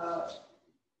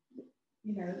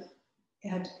 it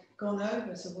had gone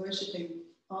over to worshipping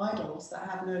idols that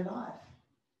have no life.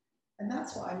 And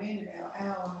that's what I mean about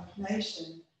our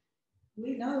nation.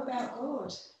 We know about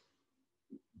God.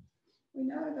 We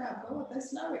know about God.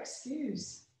 There's no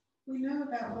excuse. We know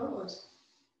about God.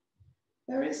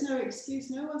 There is no excuse.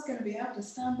 No one's going to be able to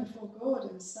stand before God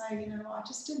and say, I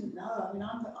just didn't know. I mean,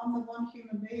 I'm the one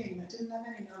human being that didn't have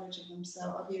any knowledge of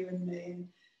himself, of you and me.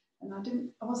 And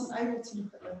I wasn't able to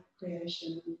look at the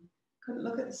creation and couldn't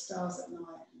look at the stars at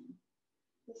night. And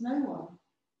there's no one.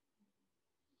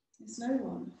 There's no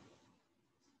one.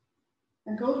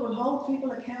 And God will hold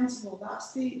people accountable.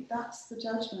 That's the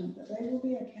judgment, that they will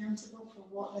be accountable for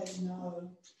what they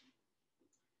know.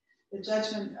 The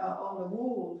judgment on the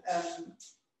wall,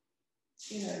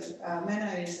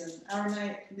 mene is an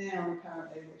Aramaic noun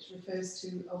apparently, which refers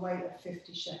to a weight of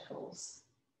 50 shekels.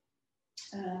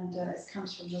 And it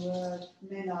comes from the word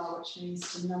mena, which means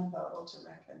to number or to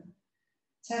reckon.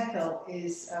 Tekel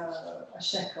is a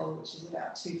shekel, which is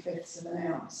about 2/5 of an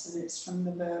ounce, and it's from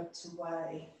the verb to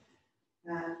weigh.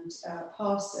 And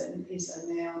parson is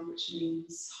a noun which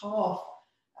means half,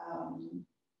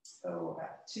 or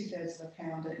about 2/3 of a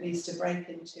pound. It means to break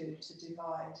into, to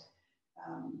divide.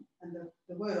 And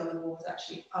the word on the wall is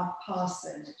actually a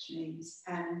parson, which means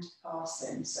and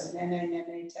parson. So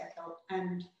nene, tekel,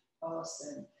 and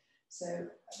parson. So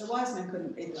the wise men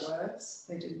couldn't read the words.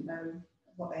 They didn't know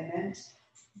what they meant.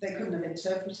 They couldn't have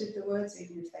interpreted the words,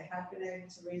 even if they had been able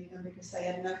to read them, because they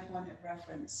had no point of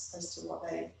reference as to what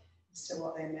they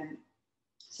meant.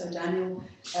 So Daniel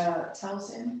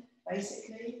tells him,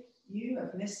 basically, you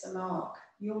have missed the mark.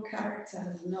 Your character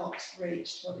has not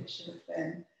reached what it should have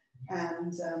been.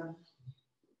 And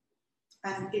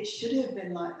it should have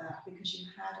been like that because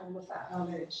you had all of that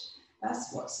knowledge.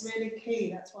 That's what's really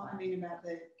key. That's what I mean about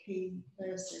the key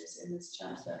verses in this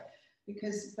chapter.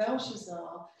 Because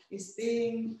Belshazzar is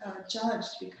being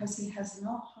judged because he has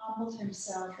not humbled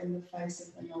himself in the face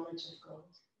of the knowledge of God.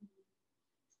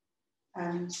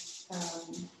 And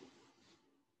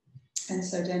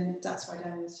so then that's why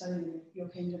Daniel is telling you your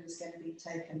kingdom is going to be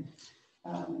taken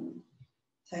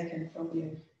from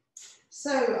you.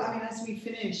 So, I mean, as we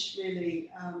finish, really,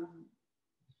 I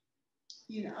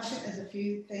think there's a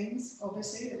few things,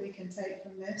 obviously, that we can take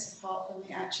from this, apart from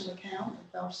the actual account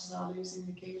of Belshazzar losing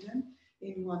the kingdom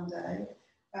in one day.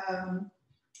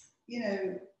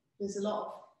 There's a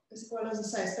lot of, well, as I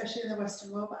say, especially in the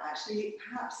Western world, but actually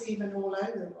perhaps even all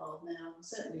over the world now,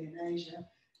 certainly in Asia.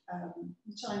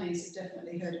 The Chinese have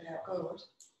definitely heard about God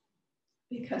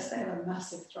because they have a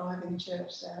massive thriving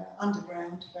church there,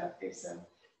 underground, but it's a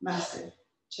massive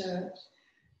church.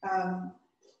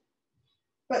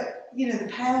 But, the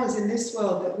powers in this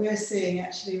world that we're seeing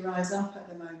actually rise up at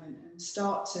the moment and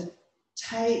start to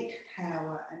take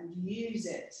power and use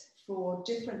it for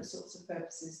different sorts of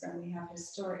purposes than we have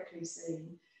historically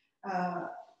seen.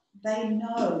 They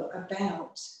know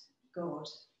about God.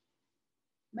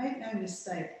 Make no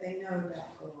mistake, they know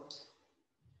about God.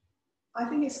 I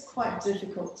think it's quite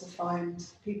difficult to find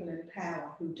people in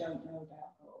power who don't know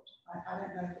about God. I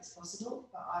don't know if it's possible,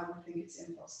 but I would think it's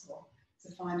impossible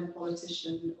to find a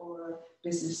politician or a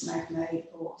business magnate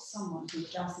or someone who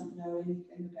doesn't know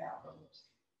anything about God.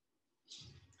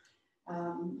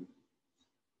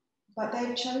 But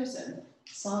they've chosen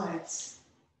sides.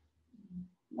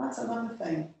 That's another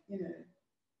thing,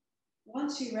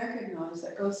 Once you recognise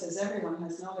that God says everyone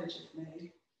has knowledge of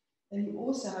me, then you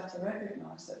also have to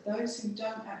recognise that those who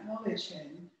don't acknowledge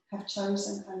him have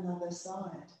chosen another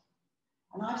side.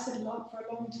 And I've said for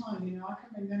a long time, I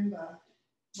can remember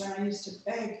when I used to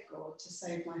beg God to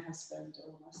save my husband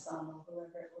or my son or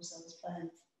whoever it was I was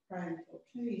praying for.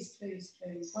 Please, please,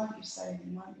 please, won't you save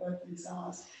him? Won't you open his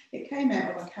eyes? It came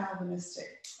out of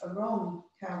a wrong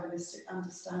Calvinistic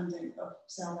understanding of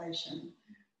salvation.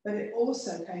 But it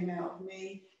also came out of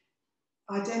me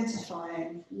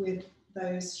identifying with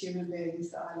those human beings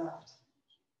that I loved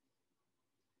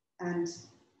and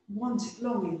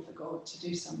longing for God to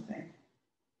do something.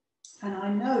 And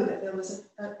I know that there was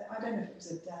I don't know if it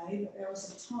was a day, but there was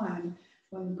a time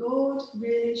when God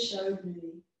really showed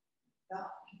me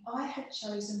that I had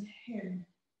chosen him.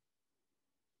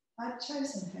 I'd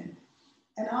chosen him.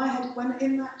 And when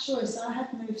in that choice, I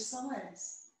had moved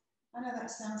sides. I know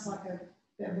that sounds like a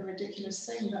bit of a ridiculous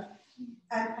thing, but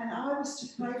and I was to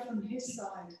pray from his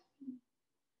side.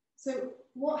 So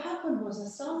what happened was I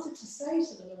started to say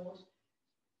to the Lord,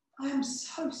 I am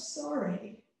so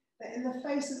sorry that in the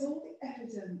face of all the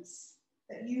evidence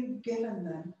that you've given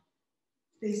them,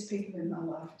 these people in my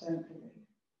life don't believe.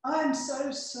 I am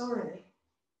so sorry.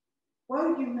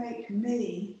 Won't you make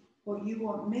me what you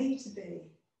want me to be,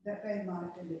 that they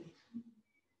might believe?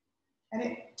 And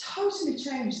it totally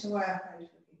changed the way I prayed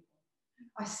for people.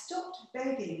 I stopped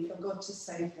begging for God to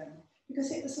save them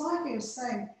because it was like he was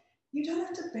saying, you don't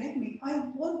have to beg me. I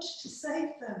want to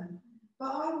save them,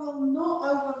 but I will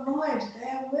not override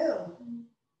their will.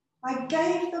 I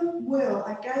gave them will,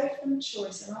 I gave them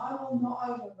choice, and I will not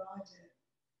override it.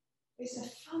 It's a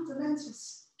fundamental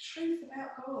truth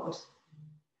about God.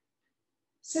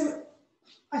 So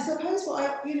I suppose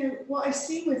what I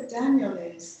see with Daniel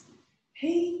is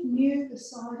he knew the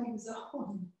side he was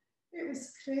on. It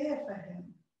was clear for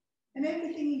him. And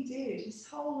everything he did, his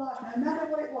whole life, no matter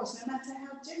what it was, no matter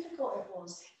how difficult it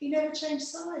was, he never changed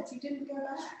sides. He didn't go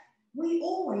back. We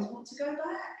always want to go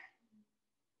back.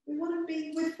 We want to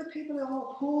be with the people who are,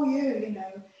 oh, poor you, you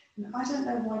know. And I don't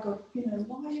know why God, you know,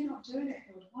 why are you not doing it,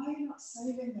 God? Why are you not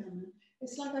saving them? And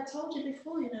it's like I told you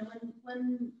before, you know,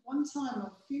 when one time,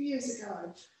 a few years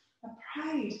ago, I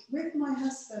prayed with my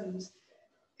husband,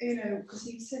 you know, because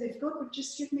he said, if God would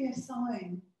just give me a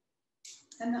sign.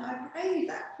 And I prayed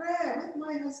that prayer with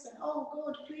my husband, oh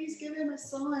God, please give him a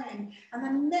sign. And the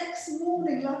next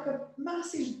morning, like a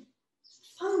massive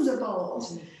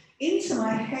thunderbolt into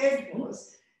my head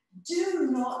was, do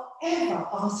not ever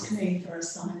ask me for a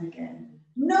sign again.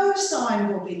 No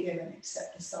sign will be given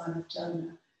except the sign of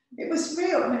Jonah. It was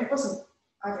real. I mean, it wasn't,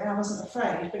 I wasn't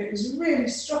afraid, but it was really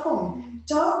strong.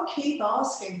 Don't keep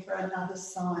asking for another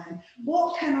sign.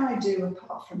 What can I do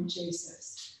apart from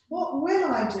Jesus? What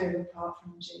will I do apart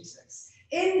from Jesus?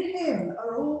 In him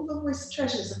are all the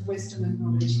treasures of wisdom and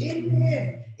knowledge. In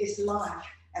him is life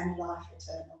and life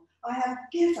eternal. I have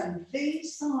given the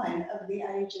sign of the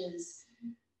ages.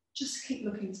 Just keep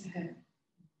looking to him.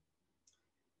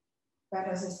 But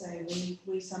as I say,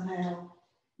 we somehow,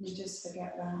 we just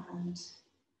forget that and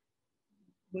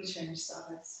we change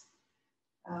sides.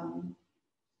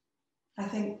 I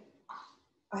think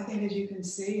as you can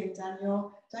see in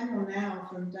Daniel now,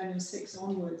 from Daniel 6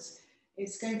 onwards,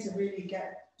 it's going to really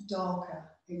get darker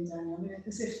in Daniel. I mean,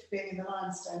 as if being in the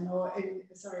lion's den or in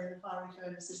the fiery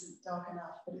furnace isn't dark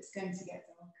enough, but it's going to get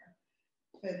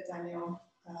darker for Daniel.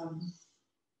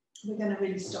 We're going to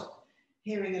really stop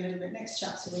hearing a little bit. Next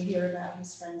chapter we hear about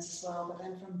his friends as well, but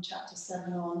then from chapter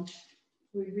 7 on,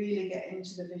 we really get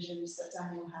into the visions that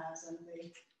Daniel has and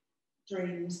the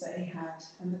dreams that he had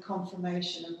and the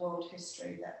confirmation of world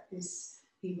history that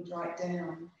he would write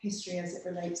down, history as it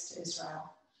relates to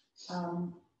Israel.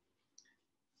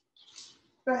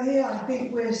 But here I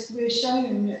think we're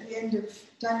shown at the end of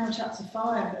Daniel chapter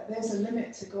 5 that there's a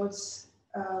limit to God's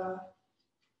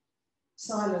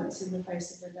silence in the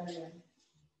face of rebellion.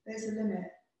 There's a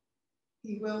limit.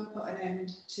 He will put an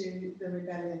end to the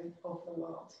rebellion of the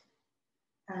world.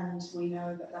 And we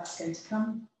know that that's going to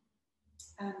come.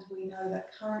 And we know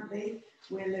that currently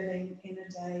we're living in a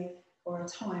day or a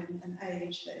time, an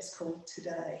age that is called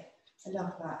today. I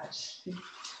love that, actually.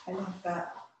 I love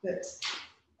that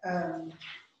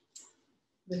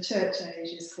the church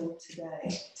age is called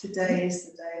today. Today is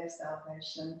the day of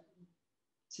salvation.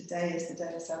 Today is the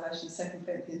day of salvation. 2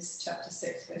 Corinthians chapter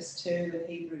 6, verse 2, and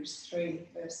Hebrews 3,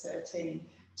 verse 13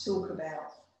 talk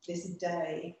about this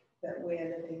day that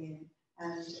we're living in.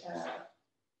 And,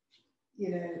 you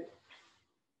know,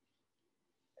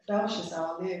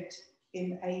 Belshazzar lived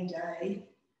in a day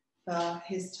for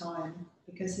his time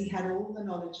because he had all the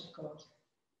knowledge of God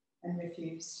and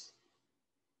refused.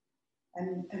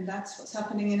 And that's what's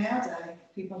happening in our day.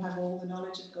 People have all the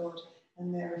knowledge of God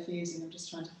and they're refusing. I'm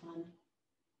just trying to find,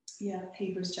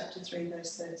 Hebrews chapter 3,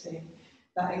 verse 13.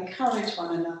 But encourage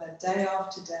one another day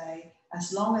after day,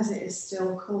 as long as it is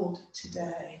still called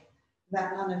today,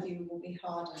 that none of you will be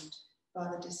hardened by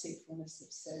the deceitfulness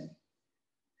of sin.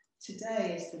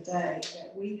 Today is the day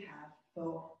that we have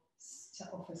to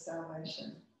offer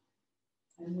salvation,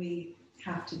 and we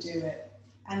have to do it.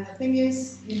 And the thing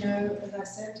is, you know, as I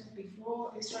said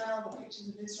before, Israel, the pictures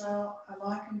of Israel are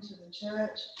likened to the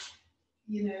church.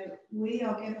 You know, we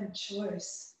are given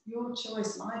choice. Your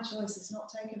choice, my choice is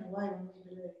not taken away when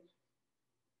we believe.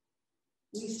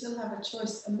 We still have a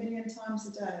choice 1,000,000 times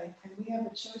a day, and we have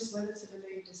a choice whether to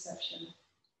believe deception.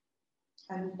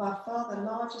 And by far the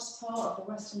largest part of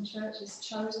the Western church has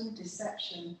chosen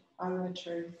deception over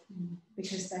truth,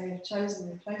 because they have chosen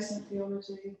replacement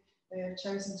theology. They have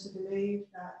chosen to believe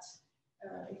that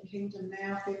in Kingdom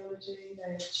Now theology,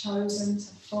 they have chosen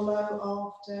to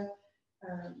follow after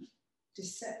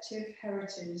deceptive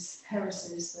heresies,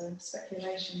 the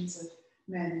speculations of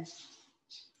men.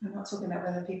 I'm not talking about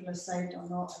whether people are saved or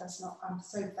not. I'm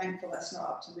so thankful that's not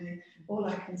up to me. All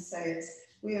I can say is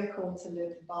we are called to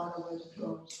live by the word of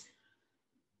God.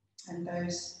 And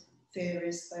those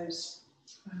theories, those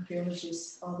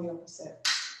theologies are the opposite.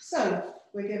 So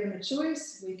we're given a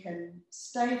choice. We can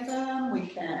stay firm. We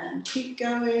can keep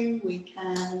going. We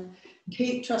can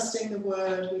keep trusting the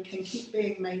word. We can keep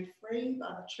being made free by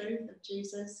the truth of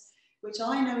Jesus, which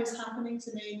I know is happening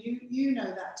to me. And you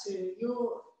know that too.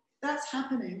 That's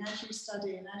happening as you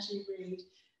study and as you read.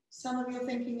 Some of your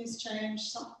thinking has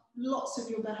changed. Lots of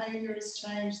your behaviour has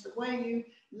changed. The way you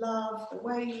love, the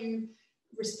way you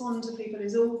respond to people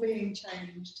is all being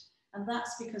changed. And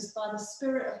that's because by the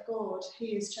Spirit of God,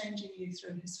 he is changing you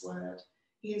through his word.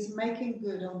 He is making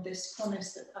good on this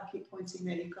promise that I keep pointing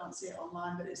there. You can't see it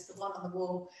online, but it's the one on the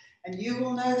wall. And you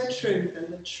will know the truth,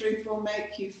 and the truth will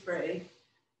make you free.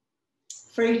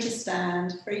 Free to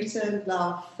stand, free to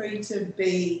love, free to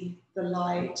be the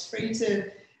light, free to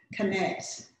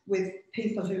connect with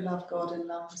people who love God and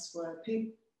love His word.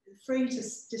 Free to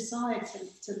decide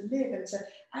to live and to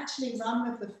actually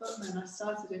run with the footmen. I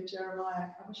started in Jeremiah.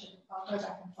 I wish I'll go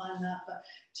back and find that. But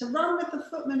to run with the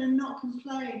footmen and not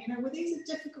complain. You know, well, these are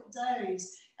difficult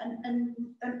days.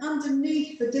 And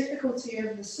underneath the difficulty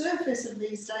of the surface of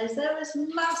these days, there is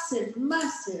massive,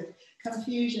 massive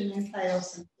confusion and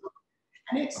chaos.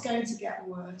 And it's going to get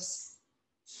worse.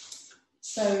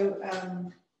 So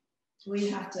we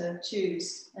have to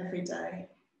choose every day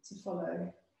to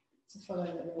follow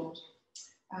the Lord.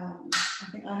 I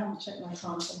think I haven't checked my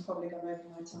time, so I'm probably gone over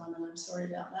my time, and I'm sorry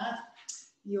about that.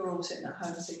 You're all sitting at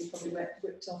home, so you probably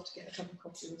whipped off to get a cup of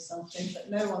coffee or something, but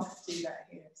no one could do that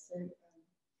here. So,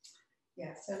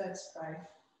 so let's pray.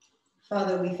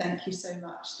 Father, we thank you so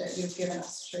much that you've given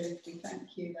us truth. We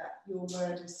thank you that your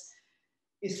word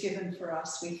is given for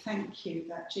us. We thank you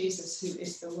that Jesus, who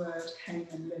is the word, came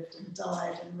and lived and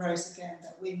died and rose again,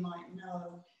 that we might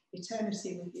know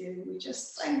eternity with you. We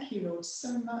just thank you, Lord,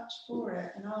 so much for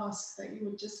it, and ask that you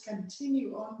would just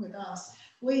continue on with us,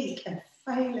 weak and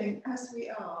failing as we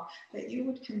are, that you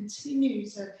would continue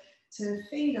to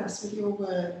feed us with your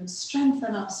word and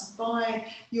strengthen us by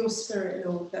your Spirit,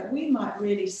 Lord, that we might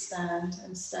really stand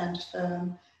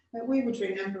firm, that we would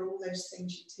remember all those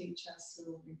things you teach us,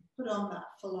 Lord. We put on that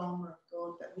full armour of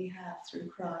God that we have through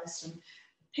Christ and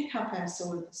pick up our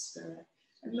sword of the Spirit.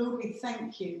 And Lord, we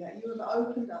thank you that you have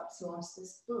opened up to us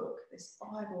this book, this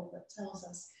Bible that tells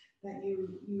us that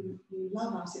you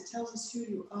love us. It tells us who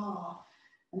you are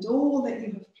and all that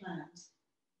you have planned.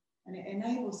 And it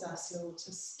enables us, Lord,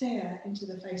 to stare into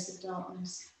the face of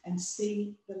darkness and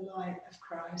see the light of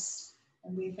Christ.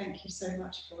 And we thank you so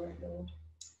much for it, Lord.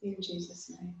 In Jesus'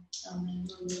 name,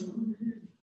 amen.